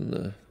moves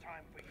and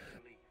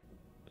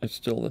it's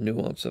still the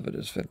nuance of it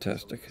is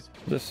fantastic.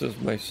 This is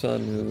my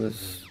son who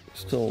was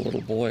still a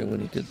little boy when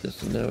he did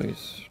this, and now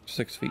he's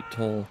 6 feet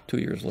tall 2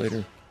 years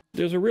later.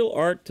 There's a real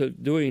art to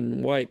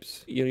doing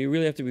wipes. You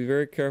really have to be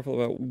very careful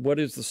about what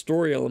is the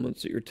story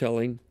elements that you're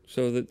telling,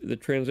 so that the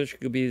transition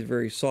could be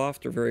very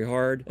soft or very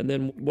hard, and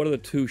then what are the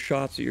two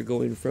shots that you're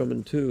going from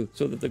and to,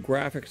 so that the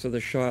graphics of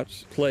the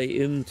shots play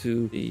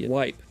into the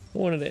wipe. I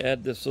wanted to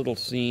add this little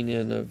scene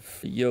in of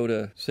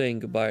Yoda saying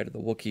goodbye to the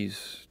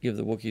Wookiees, give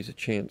the Wookiees a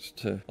chance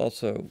to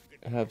also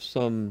have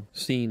some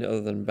scene other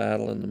than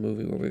battle in the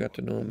movie where we got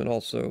to know him, and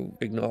also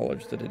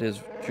acknowledge that it is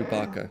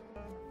Chewbacca.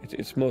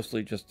 It's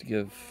mostly just to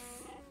give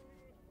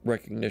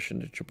recognition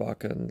to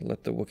Chewbacca and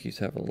let the Wookiees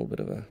have a little bit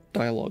of a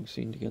dialogue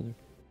scene together.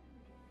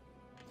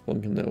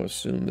 One can now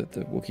assume that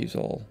the Wookiees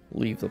all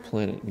leave the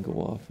planet and go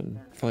off and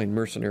find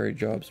mercenary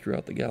jobs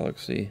throughout the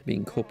galaxy,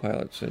 being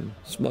co-pilots in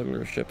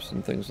smuggler ships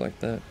and things like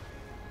that.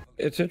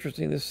 It's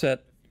interesting, this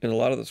set in a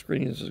lot of the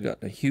screenings has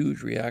gotten a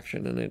huge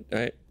reaction, and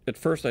at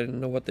first I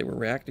didn't know what they were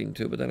reacting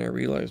to, but then I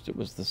realized it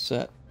was the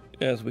set.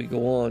 As we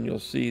go on, you'll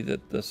see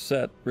that the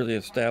set really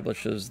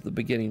establishes the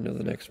beginning of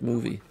the next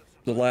movie.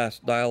 The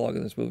last dialogue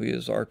in this movie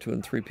is R2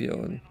 and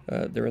 3PO,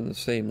 and they're in the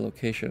same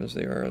location as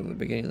they are in the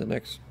beginning of the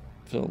next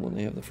film when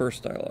they have the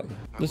first dialogue.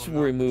 This is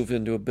where we move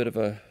into a bit of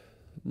a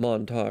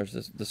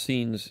montage. The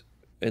scenes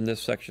in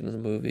this section of the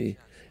movie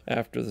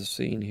after the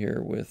scene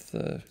here with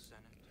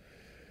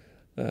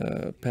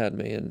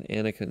Padme and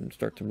Anakin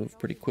start to move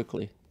pretty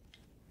quickly.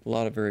 A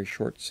lot of very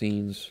short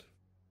scenes.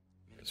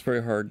 It's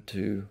very hard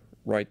to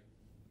write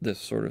this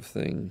sort of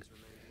thing.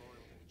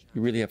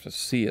 You really have to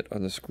see it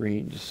on the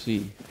screen to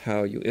see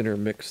how you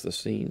intermix the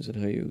scenes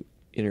and how you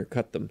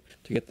intercut them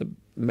to get the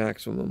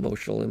maximum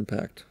emotional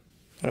impact.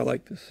 I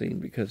like this scene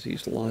because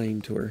he's lying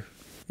to her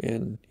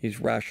and he's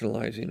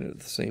rationalizing it at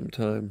the same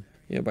time.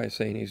 By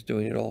saying he's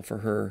doing it all for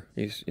her.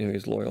 He's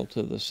loyal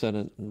to the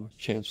Senate and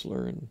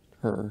Chancellor and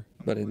her.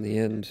 But in the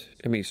end,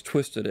 he's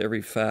twisted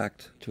every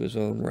fact to his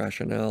own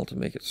rationale to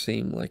make it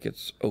seem like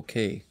it's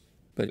okay.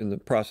 But in the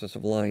process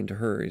of lying to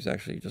her, he's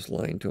actually just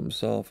lying to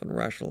himself and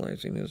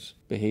rationalizing his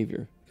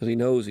behavior. Because he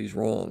knows he's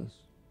wrong,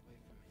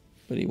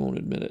 but he won't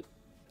admit it.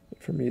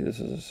 But for me, this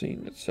is a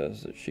scene that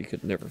says that she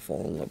could never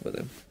fall in love with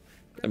him.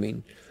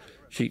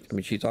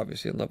 She's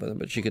obviously in love with him,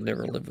 but she could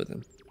never live with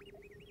him.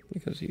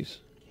 Because he's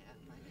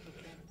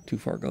too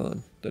far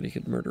gone that he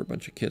could murder a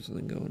bunch of kids and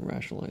then go and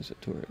rationalize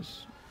it to her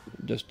as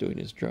just doing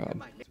his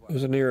job. It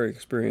was an eerie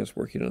experience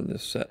working on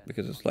this set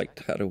because it's like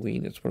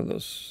Tatooine. It's one of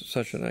those,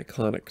 such an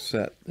iconic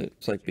set that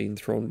it's like being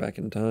thrown back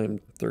in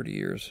time 30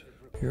 years.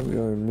 Here we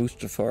are in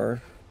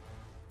Mustafar.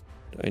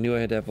 I knew I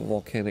had to have a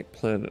volcanic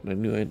planet, and I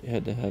knew I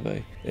had to have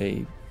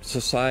a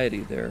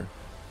society there,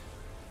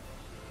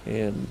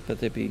 and that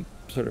they'd be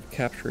sort of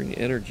capturing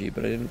energy,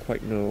 but I didn't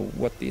quite know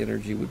what the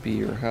energy would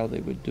be or how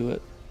they would do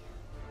it.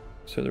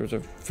 So there was a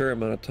fair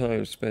amount of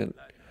time spent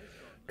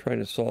trying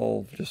to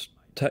solve just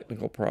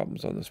technical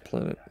problems on this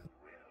planet.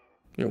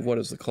 You know, what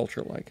is the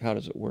culture like? How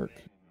does it work?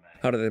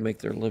 How do they make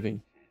their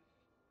living?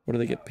 What do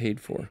they get paid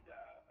for?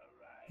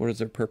 What is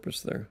their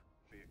purpose there?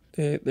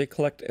 They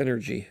collect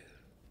energy.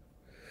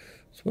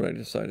 That's what I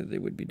decided they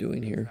would be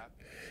doing here.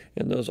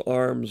 And those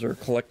arms are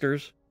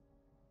collectors.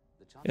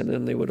 And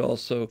then they would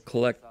also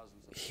collect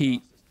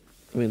heat.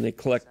 I mean, they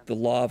collect the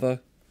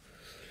lava,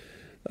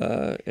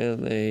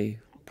 and they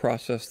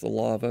process the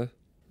lava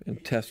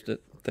and test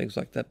it, things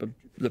like that. But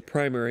the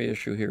primary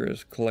issue here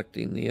is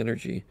collecting the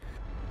energy.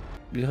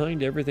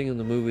 Behind everything in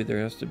the movie,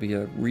 there has to be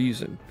a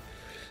reason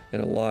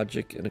and a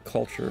logic and a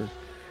culture,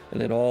 and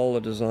then all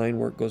the design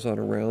work goes on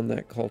around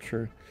that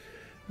culture,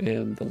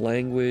 and the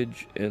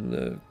language and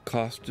the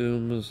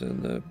costumes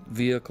and the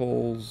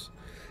vehicles,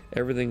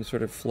 everything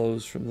sort of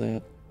flows from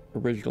that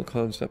original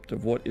concept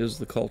of what is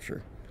the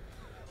culture.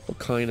 What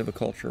kind of a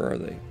culture are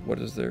they? What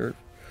is their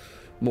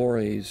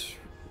mores?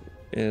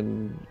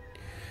 And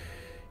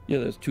you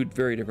know, there's two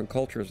very different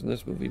cultures in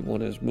this movie.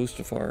 One is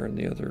Mustafar and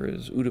the other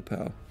is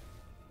Utapau.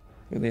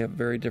 And they have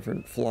very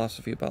different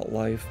philosophy about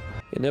life.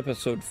 In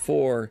episode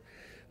 4,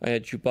 I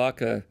had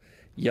Chewbacca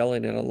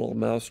yelling at a little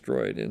mouse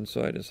droid, and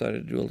so I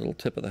decided to do a little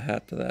tip of the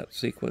hat to that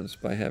sequence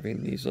by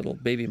having these little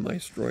baby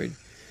mice droid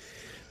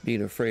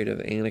being afraid of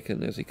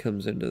Anakin as he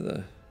comes into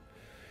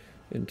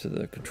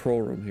the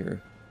control room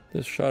here.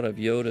 This shot of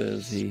Yoda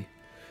as he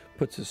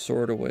puts his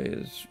sword away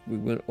is, we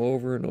went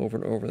over and over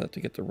and over that to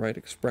get the right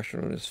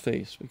expression on his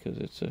face, because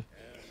it's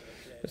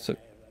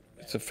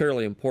a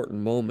fairly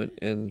important moment,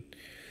 and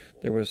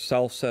there was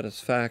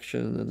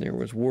self-satisfaction, and there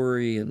was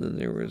worry, and then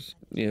there was,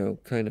 you know,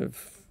 kind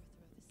of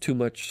too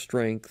much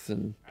strength,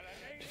 and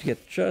to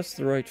get just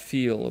the right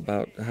feel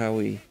about how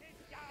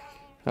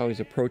he's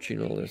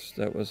approaching all this.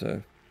 That was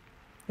a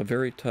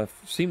very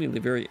tough, seemingly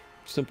very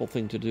simple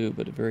thing to do,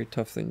 but a very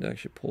tough thing to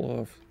actually pull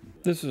off.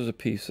 This is a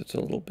piece that's a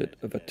little bit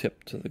of a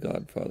tip to The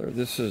Godfather.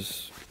 This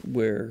is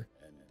where,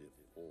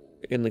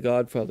 in The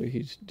Godfather,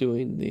 he's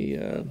doing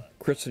the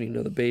christening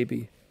of the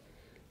baby,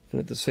 and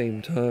at the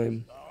same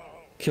time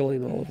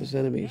killing all of his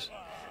enemies.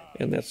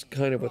 And that's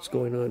kind of what's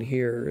going on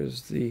here,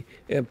 is the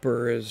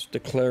emperor is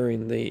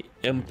declaring the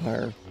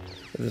empire.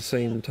 At the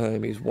same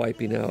time, he's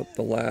wiping out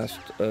the last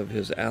of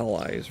his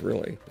allies,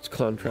 really. It's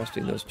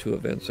contrasting those two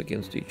events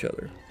against each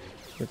other,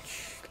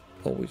 which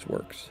always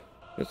works.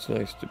 It's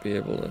nice to be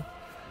able to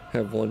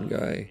have one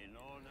guy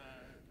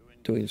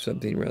doing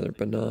something rather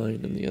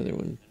benign and the other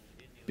one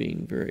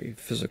being very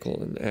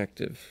physical and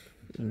active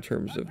in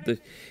terms of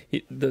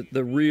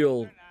the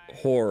real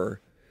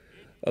horror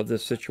of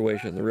this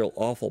situation. The real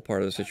awful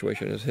part of the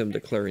situation is him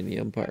declaring the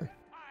empire,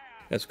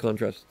 as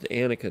contrasted to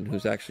Anakin,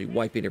 who's actually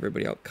wiping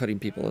everybody out, cutting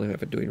people in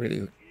half, and doing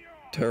really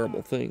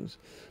terrible things.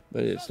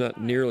 But it's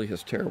not nearly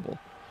as terrible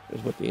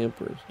as what the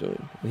Emperor is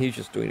doing, and he's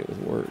just doing it with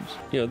words.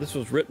 You know, this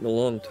was written a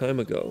long time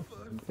ago,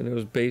 and it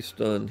was based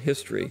on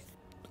history.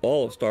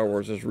 All of Star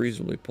Wars is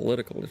reasonably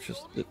political. It's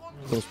just that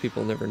most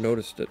people never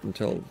noticed it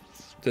until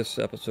this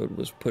episode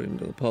was put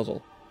into the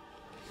puzzle.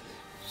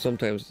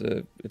 Sometimes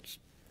the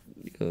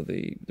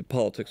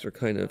politics are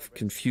kind of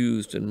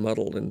confused and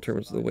muddled in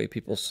terms of the way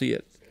people see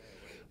it,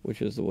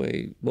 which is the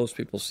way most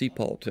people see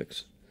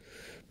politics.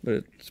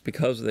 But it's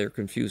because they're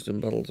confused and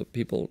muddled that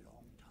people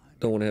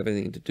don't want to have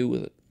anything to do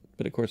with it.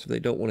 But of course, if they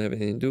don't want to have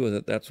anything to do with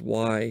it, that's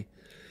why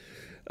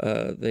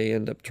they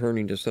end up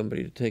turning to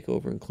somebody to take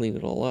over and clean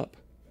it all up.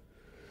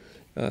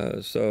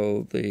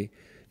 So the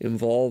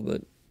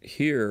involvement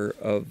here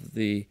of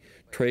the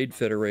Trade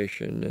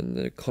Federation and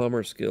the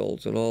Commerce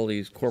Guilds and all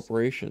these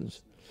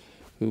corporations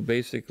who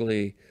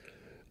basically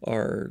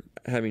are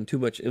having too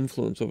much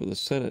influence over the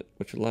Senate,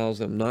 which allows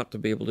them not to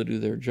be able to do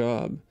their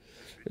job,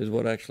 is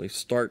what actually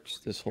starts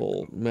this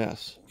whole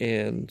mess.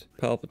 And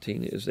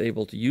Palpatine is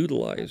able to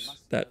utilize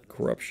that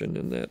corruption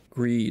and that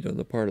greed on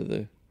the part of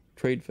the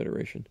Trade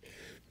Federation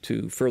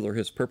to further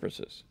his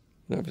purposes.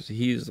 And obviously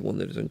he's the one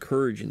that is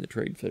encouraging the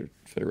Trade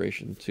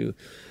Federation to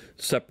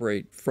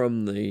separate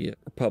from the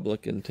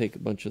Republic and take a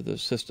bunch of the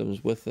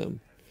systems with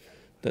them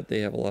that they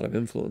have a lot of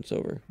influence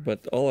over.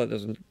 But all that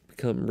doesn't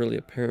become really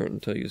apparent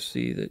until you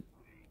see that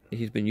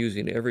he's been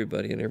using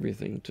everybody and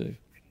everything to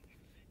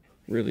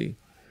really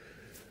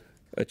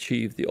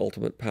achieve the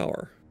ultimate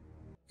power.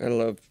 I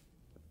love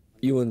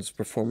Ewan's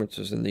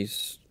performances in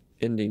these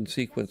ending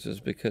sequences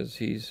because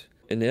he's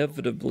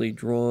inevitably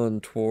drawn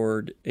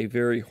toward a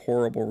very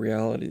horrible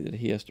reality that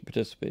he has to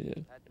participate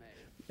in.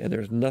 And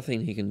there's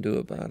nothing he can do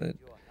about it.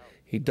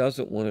 He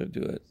doesn't want to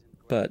do it,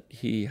 but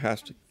he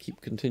has to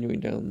keep continuing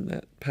down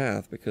that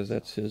path because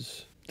that's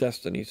his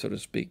destiny, so to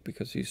speak,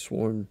 because he's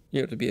sworn,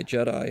 to be a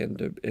Jedi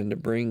and to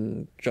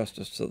bring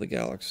justice to the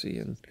galaxy.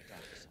 And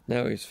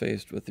now he's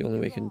faced with the only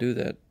way he can do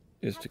that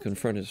is to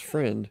confront his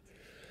friend,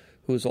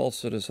 who has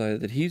also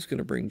decided that he's going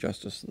to bring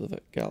justice to the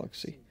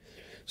galaxy.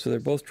 So they're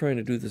both trying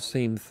to do the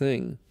same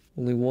thing.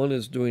 Only one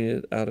is doing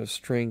it out of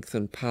strength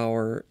and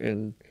power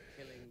and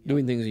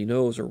doing things he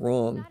knows are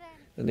wrong.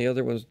 And the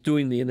other one's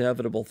doing the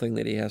inevitable thing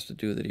that he has to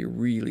do that he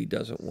really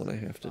doesn't want to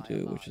have to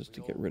do, which is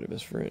to get rid of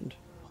his friend.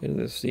 In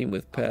this scene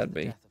with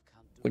Padme,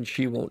 when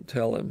she won't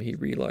tell him, he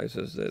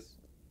realizes that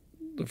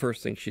the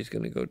first thing she's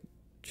going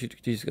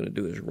to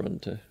do is run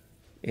to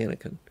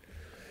Anakin.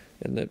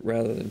 And that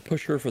rather than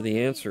push her for the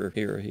answer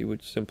here, he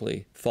would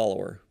simply follow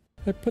her.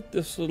 I put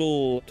this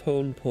little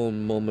tone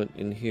poem moment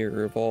in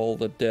here of all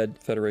the dead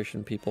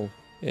Federation people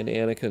and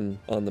Anakin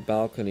on the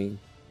balcony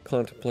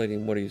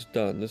contemplating what he's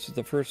done. This is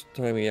the first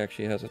time he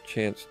actually has a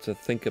chance to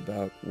think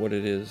about what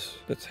it is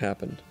that's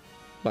happened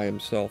by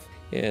himself.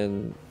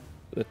 And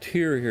the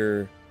tear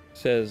here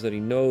says that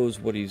he knows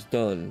what he's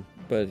done,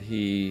 but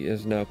he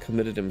has now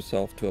committed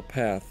himself to a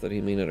path that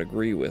he may not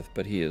agree with,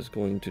 but he is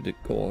going to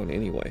go on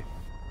anyway.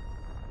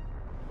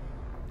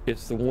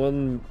 It's the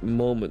one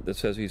moment that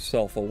says he's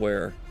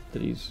self-aware,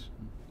 that he's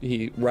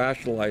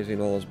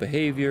rationalizing all his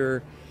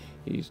behavior,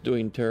 he's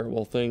doing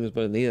terrible things,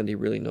 but in the end he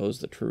really knows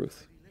the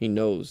truth. He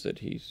knows that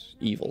he's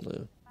evil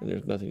now, and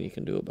there's nothing he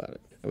can do about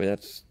it. I mean,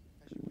 that's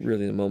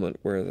really the moment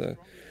where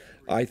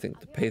I think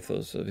the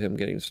pathos of him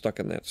getting stuck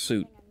in that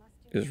suit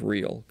is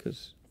real,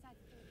 because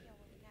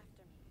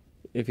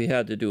if he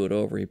had to do it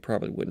over, he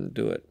probably wouldn't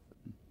do it,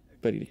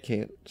 but he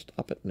can't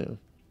stop it now.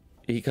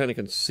 He kind of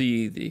can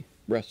see the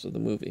rest of the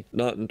movie,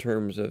 not in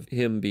terms of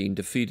him being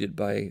defeated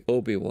by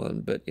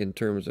Obi-Wan, but in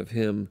terms of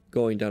him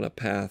going down a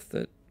path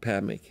that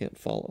Padme can't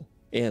follow,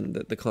 and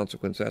the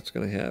consequence that's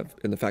going to have,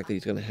 and the fact that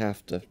he's going to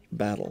have to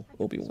battle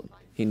Obi-Wan.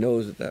 He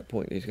knows at that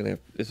point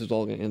this is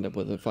all going to end up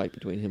with a fight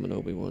between him and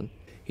Obi-Wan.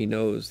 He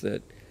knows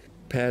that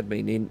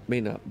Padme may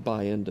not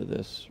buy into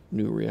this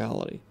new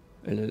reality,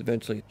 and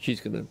eventually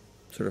she's going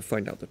to sort of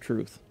find out the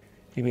truth.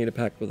 He made a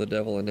pact with the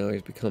devil, and now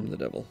he's become the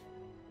devil.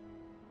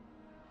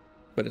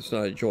 But it's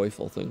not a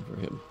joyful thing for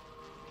him.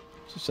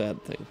 It's a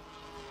sad thing.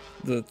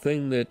 The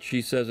thing that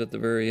she says at the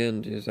very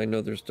end is, I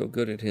know they're still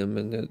good at him,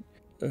 and that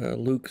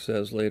Luke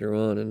says later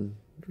on in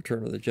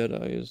Return of the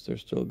Jedi is, they're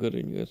still good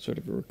at you. It's sort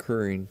of a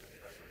recurring,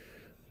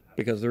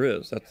 because there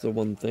is. That's the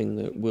one thing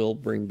that will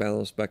bring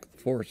balance back to the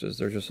Force, is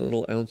there's just a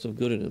little ounce of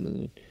good in him,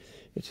 and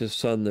it's his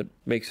son that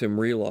makes him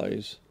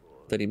realize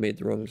that he made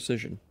the wrong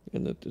decision,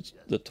 and that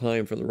the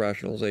time for the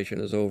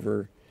rationalization is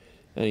over,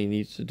 and he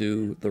needs to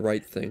do the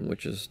right thing,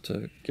 which is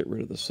to get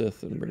rid of the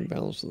Sith and bring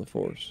balance to the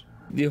Force.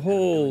 The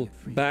whole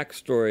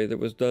backstory that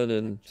was done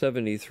in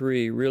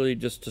 73 really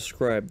just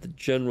described the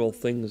general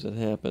things that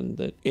happened,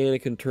 that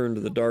Anakin turned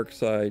to the dark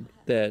side,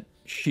 that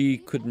she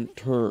couldn't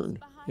turn.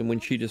 And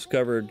when she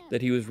discovered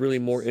that he was really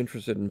more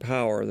interested in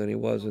power than he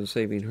was in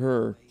saving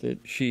her, that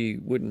she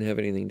wouldn't have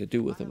anything to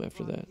do with him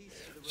after that.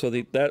 So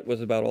that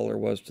was about all there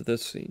was to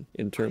this scene,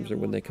 in terms of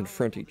when they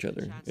confront each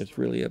other. It's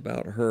really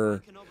about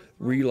her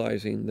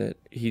realizing that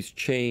he's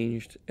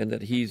changed and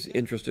that he's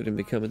interested in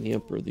becoming the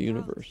Emperor of the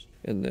universe,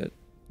 and that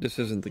this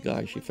isn't the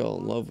guy she fell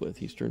in love with.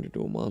 He's turned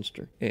into a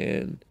monster.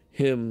 And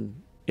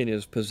him, in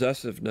his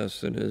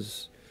possessiveness and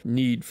his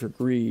need for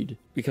greed,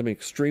 becoming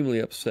extremely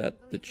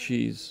upset that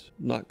she's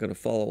not going to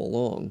follow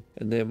along.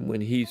 And then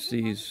when he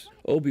sees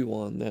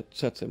Obi-Wan, that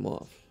sets him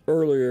off.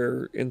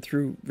 Earlier, and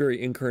through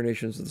very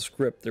incarnations of the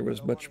script, there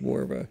was much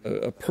more of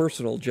a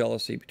personal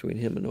jealousy between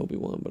him and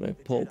Obi-Wan, but I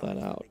pulled that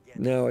out.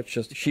 Now it's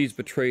just she's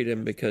betrayed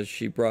him because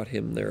she brought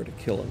him there to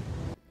kill him.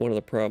 One of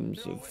the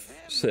problems of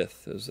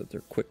Sith is that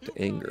they're quick to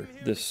anger.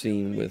 This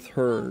scene with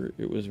her,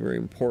 it was very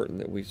important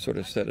that we sort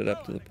of set it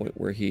up to the point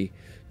where he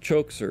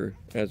chokes her,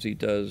 as he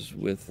does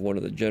with one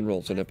of the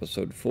generals in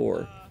Episode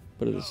 4,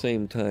 but at the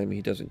same time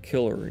he doesn't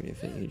kill her or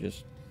anything. He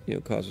just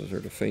causes her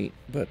to faint,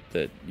 but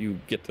that you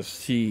get to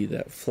see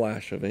that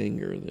flash of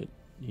anger that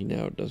he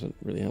now doesn't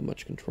really have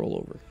much control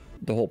over.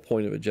 The whole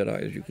point of a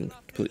Jedi is you can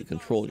completely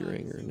control your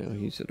anger. Now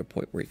he's at a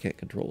point where he can't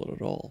control it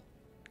at all,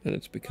 and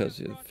it's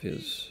because of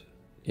his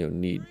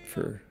need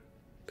for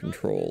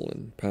control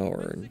and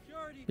power and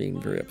being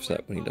very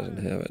upset when he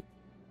doesn't have it.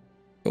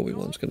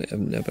 Obi-Wan's going to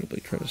inevitably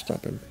try to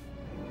stop him.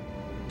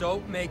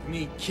 Don't make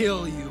me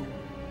kill you.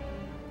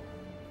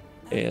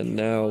 And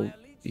now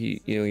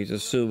he's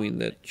assuming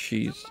that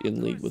she's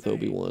in league with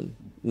Obi-Wan,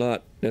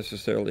 not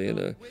necessarily in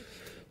a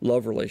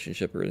love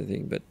relationship or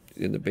anything, but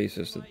in the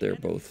basis that they're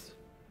both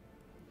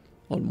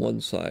on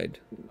one side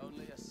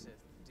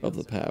of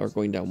the path, or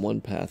going down one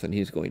path, and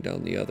he's going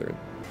down the other.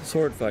 The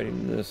sword fighting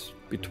in this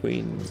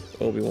between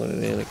Obi-Wan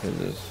and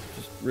Anakin is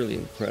just really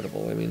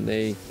incredible. I mean,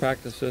 they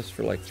practice this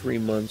for like 3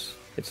 months.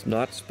 It's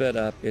not sped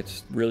up,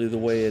 it's really the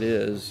way it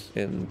is,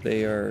 and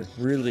they are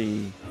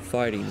really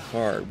fighting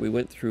hard. We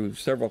went through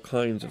several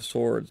kinds of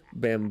swords,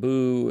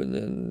 bamboo and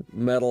then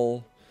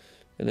metal,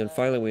 and then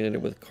finally we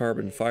ended with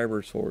carbon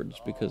fiber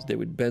swords, because they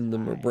would bend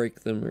them or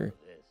break them, or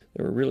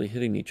they were really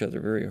hitting each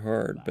other very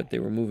hard, but they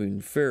were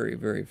moving very,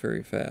 very,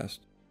 very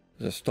fast.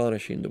 It was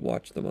astonishing to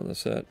watch them on the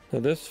set.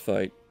 Now this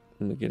fight,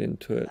 when we get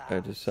into it,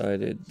 I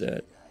decided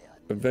that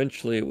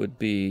eventually it would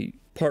be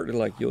partly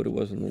like Yoda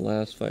was in the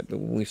last fight, but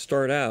when we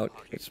start out,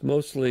 it's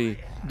mostly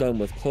done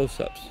with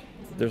close-ups.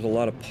 there's a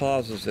lot of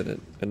pauses in it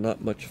and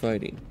not much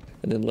fighting.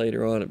 And then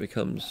later on it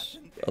becomes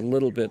a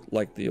little bit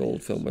like the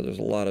old film where there's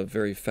a lot of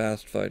very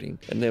fast fighting.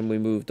 And then we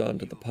moved on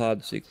to the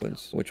pod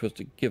sequence, which was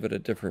to give it a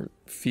different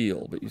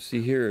feel. But you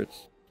see here,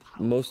 it's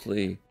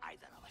mostly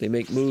they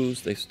make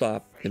moves, they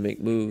stop, they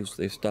make moves,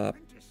 they stop.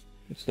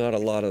 It's not a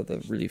lot of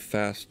the really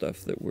fast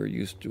stuff that we're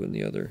used to in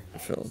the other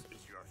film.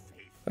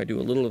 I do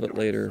a little of it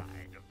later,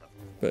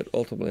 but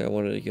ultimately I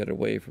wanted to get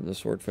away from the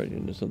sword fighting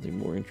into something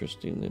more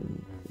interesting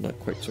and not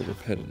quite so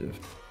repetitive.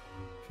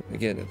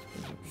 Again,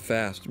 there's a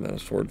vast amount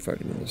of sword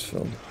fighting in this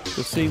film.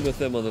 The scene with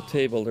them on the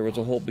table, there was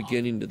a whole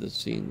beginning to the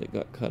scene that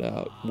got cut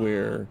out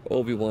where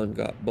Obi-Wan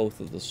got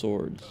both of the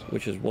swords,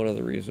 which is one of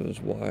the reasons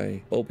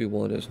why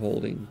Obi-Wan is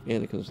holding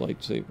Anakin's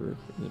lightsaber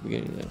in the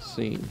beginning of that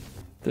scene.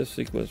 This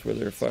sequence where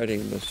they're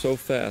fighting was so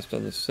fast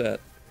on the set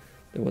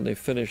that when they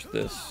finished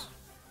this,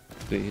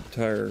 the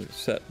entire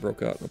set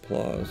broke out in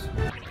applause.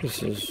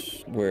 This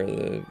is where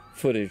the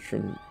footage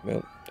from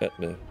Mount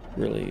Etna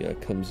really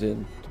comes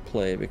in to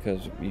play,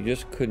 because you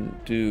just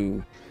couldn't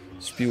do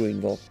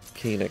spewing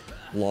volcanic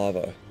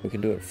lava. We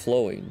can do it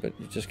flowing, but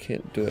you just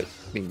can't do it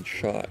being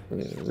shot. I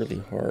mean, it's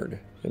really hard.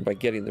 And by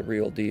getting the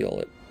real deal,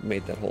 it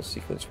made that whole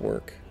sequence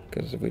work.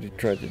 Because if we'd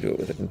tried to do it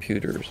with a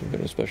computer or some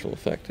kind of special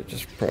effect, it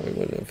just probably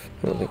wouldn't have.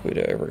 I don't think we'd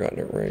have ever gotten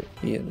it right.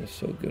 Ian is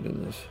so good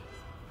in this.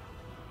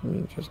 I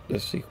mean, just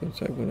this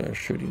sequence, when I was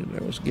shooting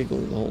it, I was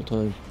giggling the whole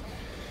time.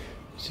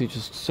 See,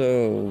 just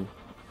so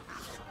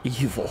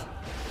evil.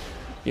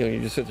 You know, you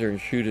just sit there and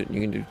shoot it, and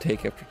you can do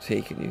take after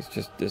take, and he's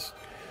just this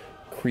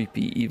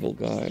creepy, evil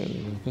guy. I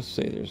mean, I must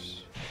say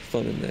there's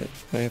fun in that.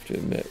 I have to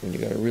admit, when you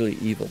got a really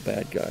evil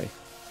bad guy,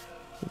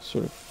 it's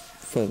sort of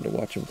fun to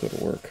watch him go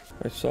to work.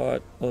 I saw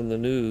it on the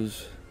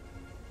news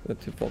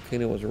that the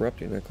volcano was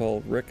erupting. I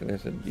called Rick, and I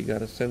said, you got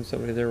to send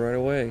somebody there right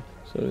away.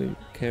 So the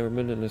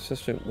cameraman and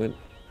assistant went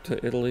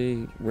to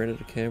Italy,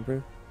 rented a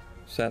camera,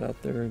 sat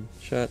out there and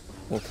shot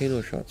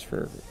volcano shots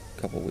for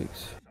a couple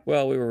weeks.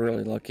 Well, we were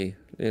really lucky.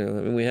 You know,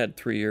 I mean, we had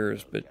 3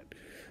 years, but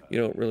you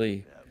don't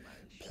really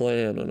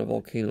plan on a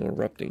volcano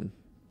erupting,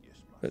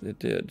 but it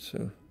did,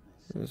 so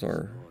it was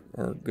our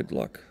good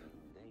luck.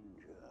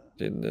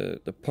 In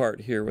the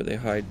part here where they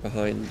hide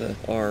behind the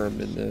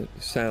arm and the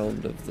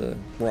sound of the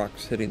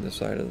rocks hitting the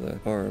side of the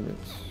arm,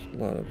 it's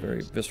a lot of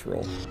very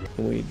visceral.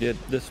 When we did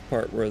this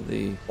part where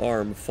the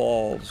arm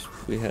falls,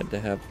 we had to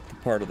have the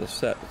part of the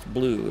set, it's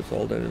blue, it's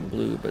all done in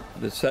blue, but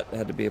the set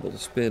had to be able to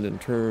spin and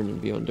turn and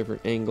be on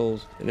different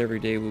angles, and every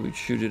day we would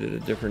shoot it at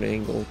a different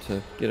angle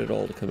to get it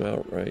all to come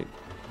out right.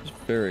 It's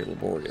very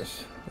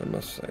laborious, I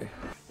must say.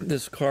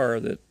 This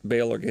car that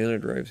Bail Organa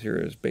drives here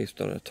is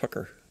based on a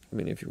Tucker. I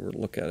mean, if you were to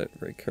look at it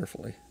very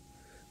carefully.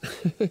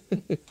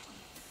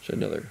 It's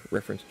another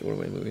reference to one of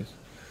my movies.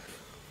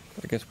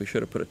 I guess we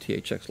should have put a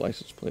THX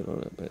license plate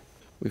on it, but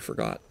we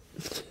forgot.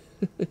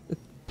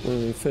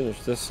 When we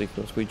finished this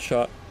sequence, we'd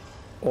shot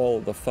all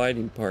of the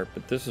fighting part,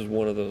 but this is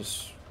one of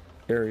those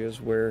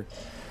areas where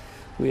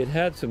we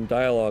had some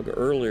dialogue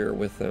earlier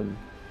with them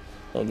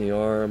on the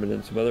arm and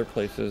in some other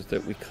places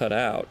that we cut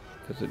out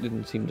because it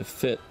didn't seem to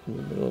fit in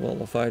the middle of all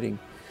the fighting.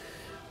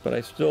 But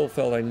I still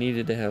felt I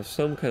needed to have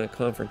some kind of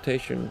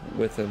confrontation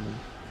with him,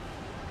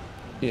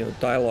 you know,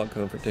 dialogue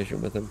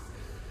confrontation with him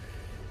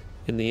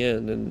in the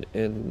end.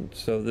 And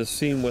so this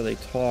scene where they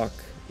talk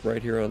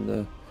right here on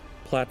the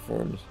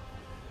platforms,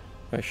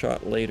 I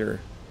shot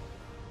later.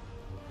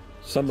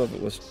 Some of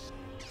it was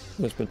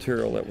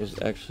material that was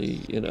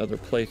actually in other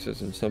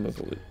places, and some of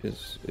it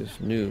is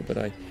new, but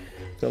I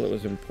felt it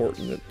was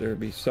important that there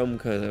be some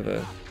kind of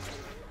a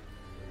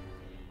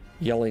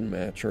yelling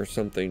match or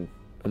something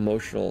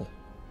emotional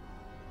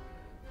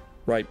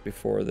right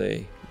before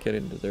they get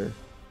into their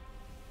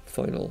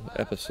final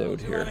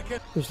episode here.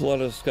 There's a lot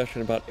of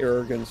discussion about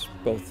arrogance,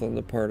 both on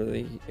the part of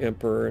the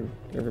Emperor and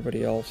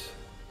everybody else.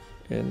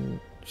 And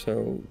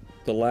so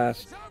the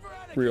last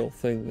real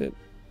thing that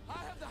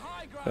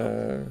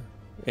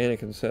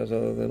Anakin says,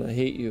 other than I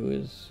hate you,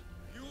 is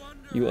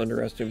you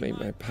underestimate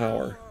my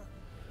power,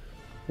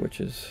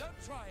 which is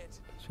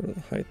sort of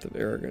the height of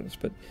arrogance.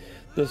 But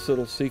this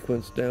little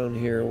sequence down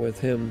here with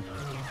him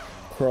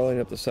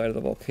crawling up the side of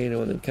the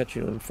volcano and then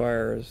catching on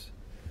fire is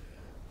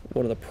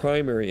one of the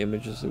primary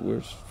images that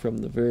was from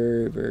the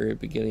very, very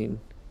beginning.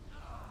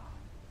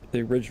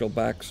 The original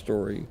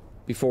backstory,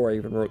 before I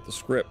even wrote the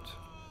script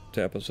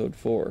to episode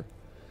 4,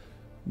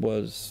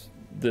 was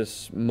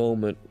this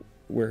moment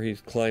where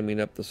he's climbing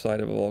up the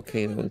side of a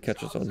volcano and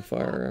catches on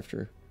fire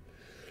after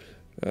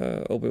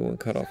Obi-Wan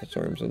cut off his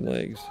arms and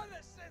legs.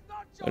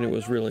 And it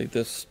was really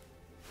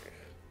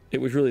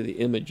the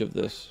image of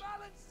this,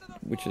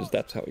 which is,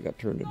 that's how he got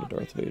turned into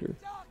Darth Vader.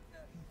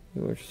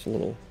 You know, just a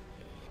little,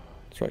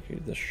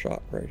 striking this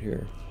shot right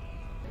here.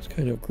 It's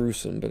kind of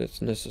gruesome, but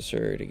it's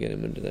necessary to get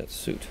him into that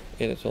suit.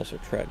 And it's also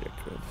tragic.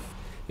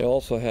 It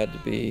also had to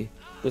be,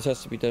 this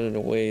has to be done in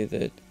a way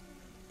that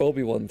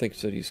Obi-Wan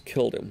thinks that he's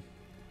killed him,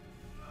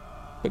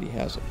 but he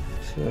hasn't.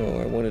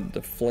 So I wanted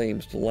the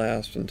flames to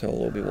last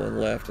until Obi-Wan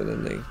left, and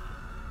then they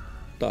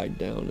died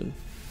down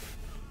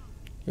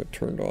and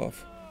turned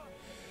off,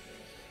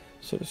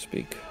 so to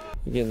speak.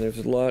 Again, there's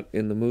a lot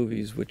in the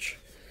movies which,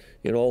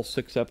 in all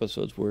 6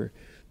 episodes, where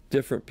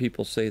different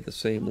people say the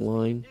same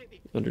line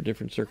under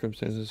different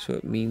circumstances, so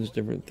it means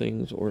different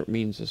things, or it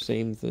means the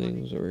same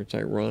things, or it's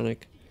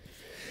ironic.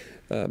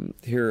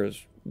 Here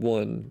is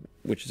one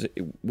which is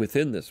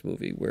within this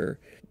movie where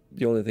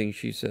the only thing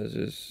she says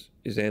is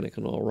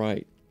Anakin all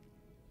right?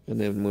 And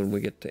then when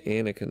we get to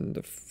Anakin,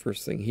 the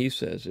first thing he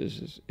says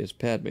is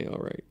Padme all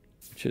right?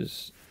 Which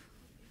is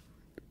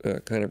a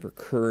kind of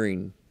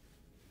recurring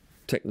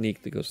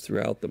technique that goes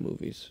throughout the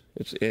movies.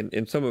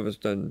 And some of it's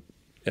done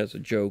as a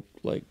joke,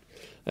 like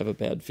I have a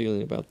bad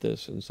feeling about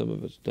this, and some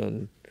of it's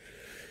done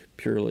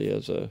purely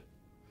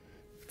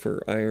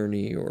for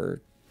irony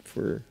or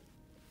for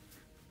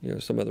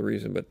some other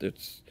reason, but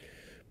it's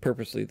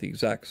purposely the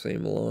exact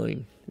same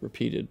line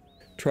repeated.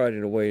 Tried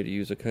in a way to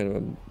use a kind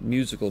of a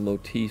musical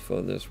motif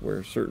on this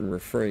where certain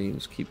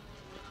refrains keep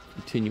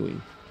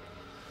continuing.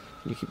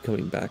 You keep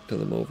coming back to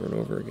them over and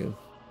over again.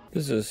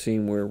 This is a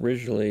scene where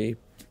originally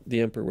the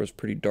Emperor was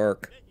pretty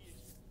dark,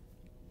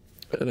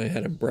 and I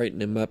had to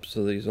brighten him up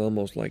so that he's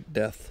almost like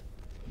death.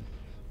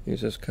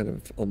 He's this kind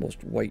of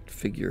almost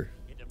white-faced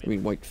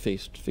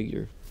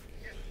figure,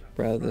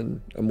 rather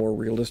than a more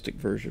realistic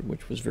version,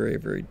 which was very,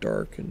 very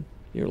dark and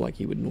like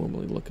he would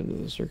normally look under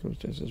the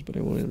circumstances. But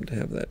I wanted him to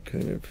have that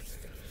kind of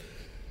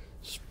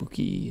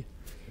spooky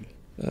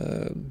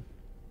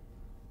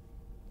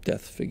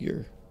death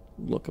figure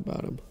look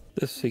about him.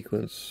 This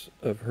sequence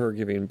of her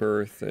giving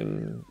birth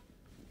and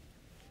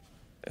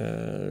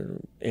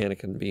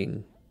Anakin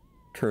being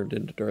turned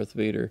into Darth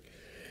Vader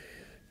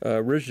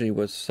originally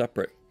was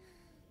separate,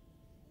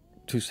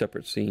 2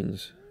 separate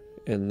scenes,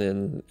 and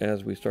then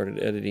as we started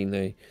editing,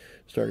 they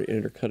started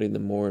intercutting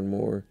them more and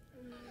more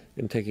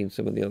and taking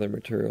some of the other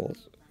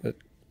materials that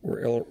were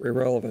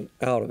irrelevant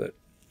out of it,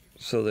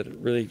 so that it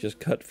really just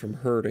cut from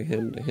her to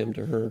him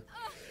to her,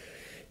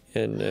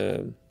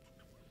 and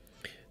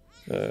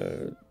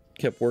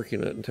kept working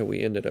on it until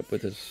we ended up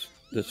with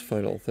this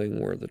final thing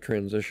where the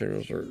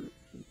transitions are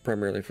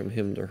primarily from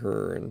him to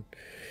her, and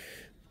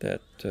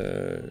that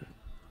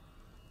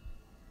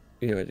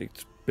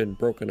it's been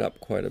broken up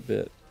quite a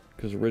bit,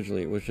 because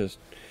originally it was just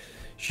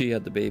she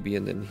had the baby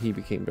and then he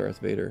became Darth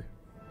Vader.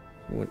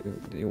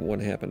 One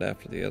happened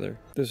after the other.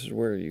 This is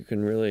where you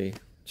can really,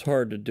 it's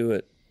hard to do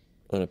it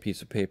on a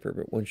piece of paper,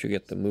 but once you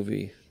get the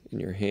movie in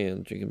your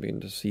hands, you can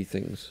begin to see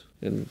things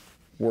and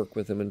work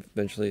with them, and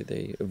eventually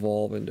they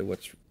evolve into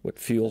what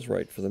feels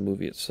right for the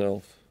movie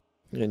itself.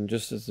 And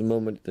just as the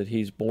moment that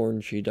he's born,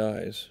 she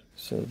dies.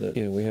 So that,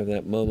 we have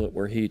that moment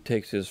where he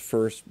takes his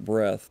first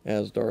breath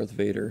as Darth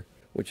Vader,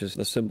 which is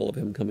the symbol of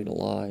him coming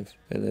alive.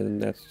 And then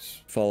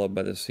that's followed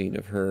by the scene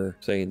of her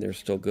saying there's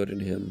still good in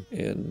him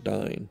and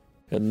dying.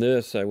 And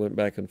this, I went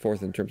back and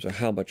forth in terms of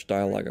how much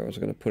dialogue I was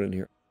going to put in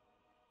here.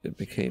 It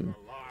became,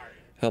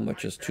 how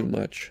much is too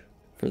much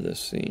for this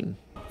scene?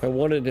 I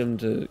wanted him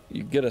to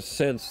get a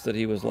sense that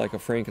he was like a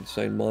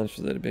Frankenstein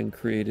monster that had been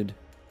created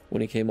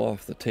when he came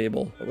off the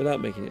table,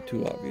 without making it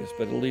too obvious,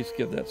 but at least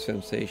give that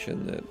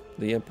sensation that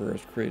the Emperor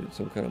has created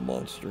some kind of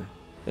monster,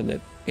 and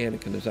that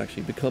Anakin has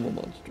actually become a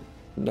monster,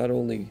 not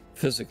only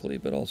physically,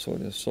 but also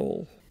in his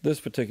soul. This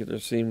particular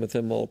scene with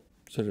him all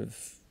sort of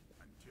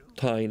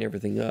tying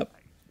everything up,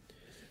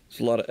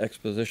 it's a lot of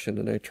exposition,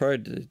 and I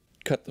tried to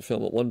cut the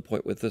film at one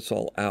point with this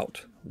all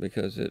out,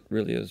 because it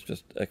really is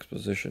just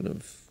exposition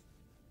of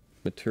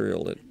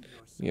material that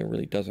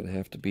really doesn't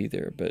have to be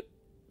there, but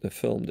the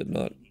film did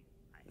not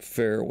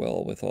fare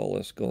well with all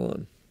this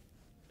gone.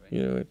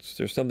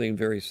 There's something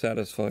very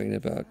satisfying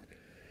about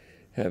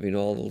having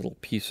all the little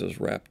pieces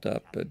wrapped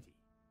up. But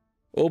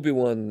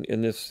Obi-Wan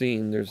in this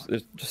scene, there's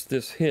just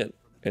this hint,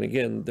 and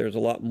again, there's a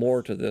lot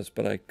more to this,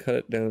 but I cut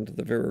it down to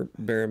the very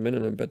bare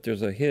minimum, but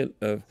there's a hint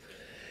of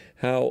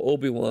how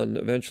Obi-Wan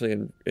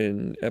eventually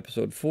in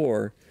episode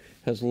 4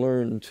 has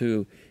learned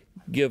to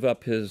give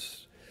up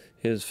his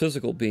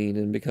physical being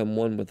and become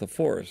one with the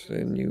Force.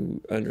 And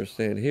you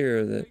understand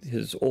here that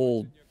his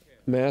old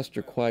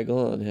master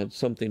Qui-Gon had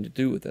something to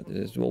do with it.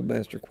 His old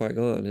master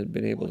Qui-Gon had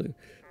been able to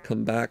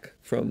come back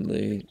from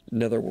the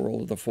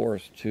netherworld of the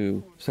Force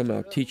to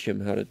somehow teach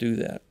him how to do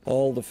that.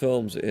 All the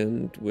films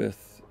end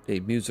with a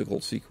musical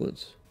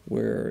sequence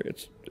where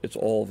it's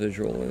all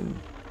visual and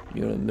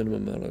a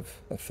minimum amount of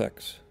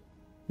effects.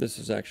 This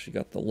has actually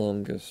got the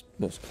longest,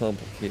 most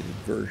complicated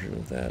version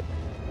of that.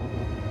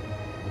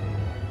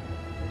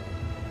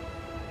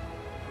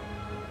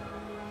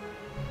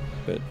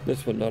 But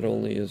this one not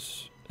only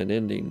is an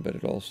ending, but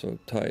it also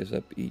ties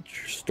up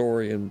each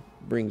story and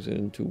brings it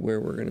into where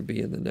we're going to be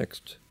in the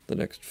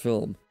next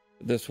film.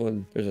 This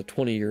one, there's a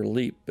 20-year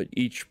leap, but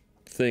each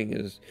thing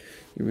is,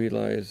 you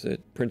realize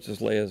that Princess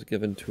Leia is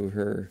given to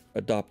her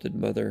adopted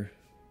mother.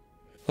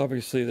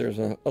 Obviously, there's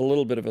a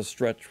little bit of a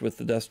stretch with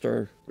the Death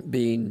Star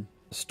being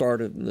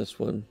started in this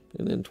one,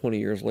 and then 20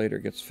 years later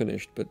it gets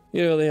finished. But,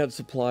 they had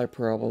supply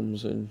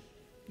problems and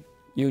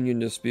union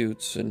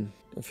disputes and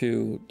a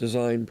few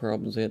design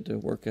problems they had to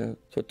work out.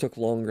 So it took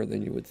longer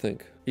than you would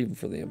think, even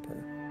for the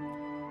Empire.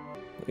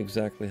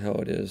 Exactly how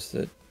it is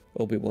that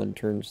Obi-Wan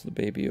turns the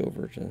baby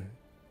over to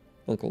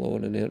Uncle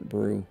Owen and Aunt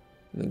Beru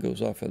and then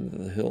goes off into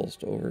the hills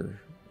to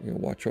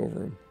watch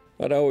over him.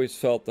 I'd always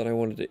felt that I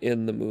wanted to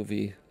end the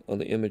movie on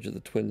the image of the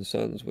twin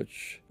sons,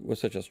 which was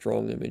such a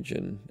strong image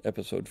in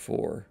episode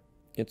 4.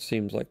 It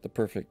seems like the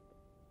perfect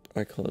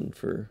icon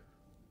for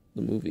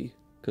the movie,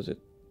 because it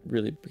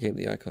really became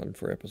the icon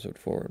for episode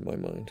 4 in my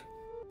mind.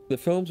 The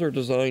films are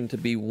designed to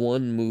be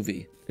one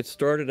movie. It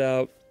started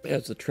out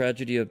as the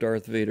tragedy of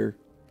Darth Vader.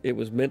 It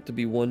was meant to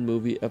be one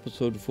movie,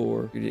 episode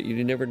 4.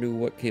 You never knew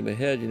what came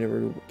ahead, you never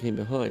knew what came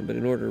behind. But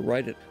in order to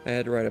write it, I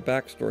had to write a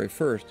backstory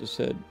first that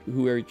said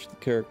who each of the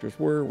characters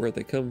were, where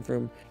they come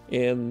from,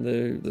 and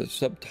the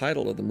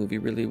subtitle of the movie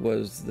really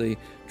was The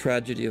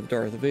Tragedy of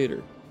Darth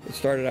Vader. It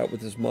started out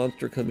with this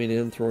monster coming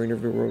in, throwing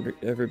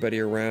everybody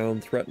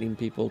around, threatening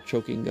people,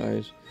 choking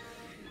guys.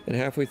 And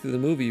halfway through the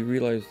movie, you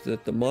realize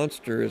that the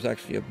monster is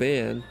actually a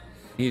man.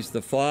 He's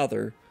the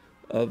father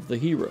of the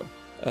hero.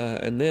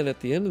 And then at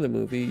the end of the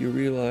movie, you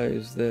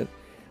realize that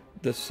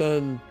the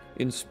son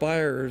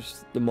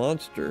inspires the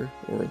monster,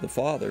 or the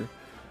father,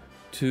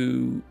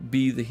 to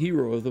be the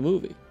hero of the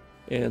movie.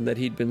 And that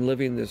he'd been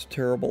living this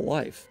terrible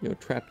life,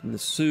 trapped in the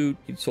suit,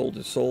 he'd sold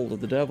his soul to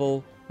the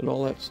devil, and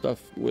all that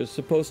stuff was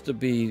supposed to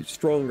be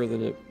stronger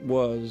than it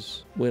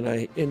was when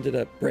I ended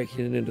up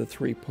breaking it into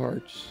 3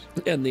 parts.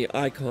 And the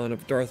icon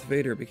of Darth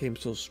Vader became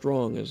so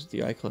strong as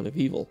the icon of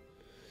evil.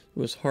 It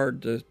was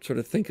hard to sort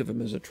of think of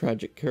him as a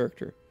tragic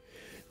character.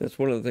 That's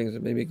one of the things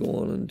that made me go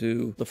on and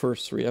do the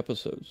first 3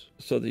 episodes,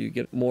 so that you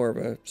get more of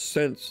a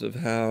sense of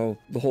how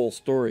the whole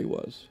story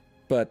was.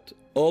 But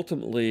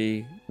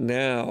ultimately,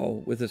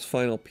 now, with this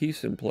final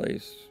piece in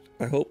place,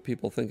 I hope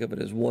people think of it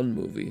as one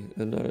movie,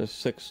 and not as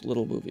 6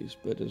 little movies,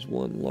 but as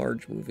one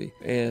large movie,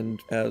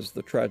 and as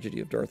the tragedy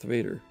of Darth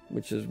Vader,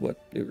 which is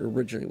what it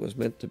originally was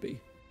meant to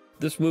be.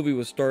 This movie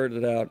was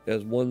started out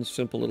as one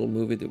simple little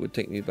movie that would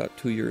take me about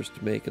 2 years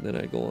to make, and then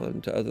I'd go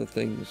on to other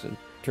things, and it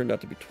turned out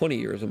to be 20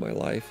 years of my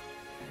life.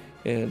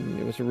 And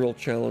it was a real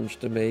challenge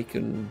to make,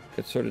 and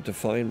it sort of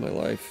defined my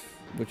life,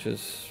 which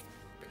is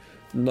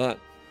not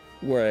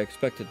where I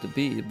expected to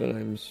be, but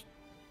I'm,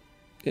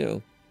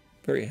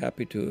 very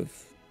happy to have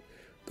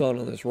gone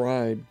on this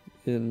ride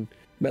and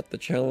met the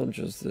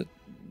challenges that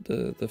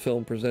the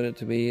film presented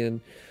to me,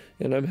 and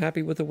I'm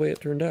happy with the way it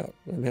turned out.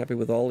 I'm happy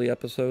with all the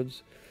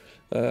episodes.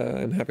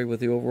 I'm happy with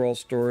the overall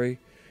story,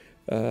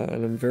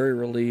 and I'm very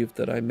relieved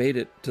that I made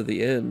it to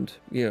the end,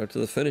 to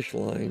the finish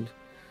line,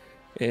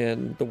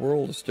 and the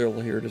world is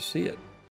still here to see it.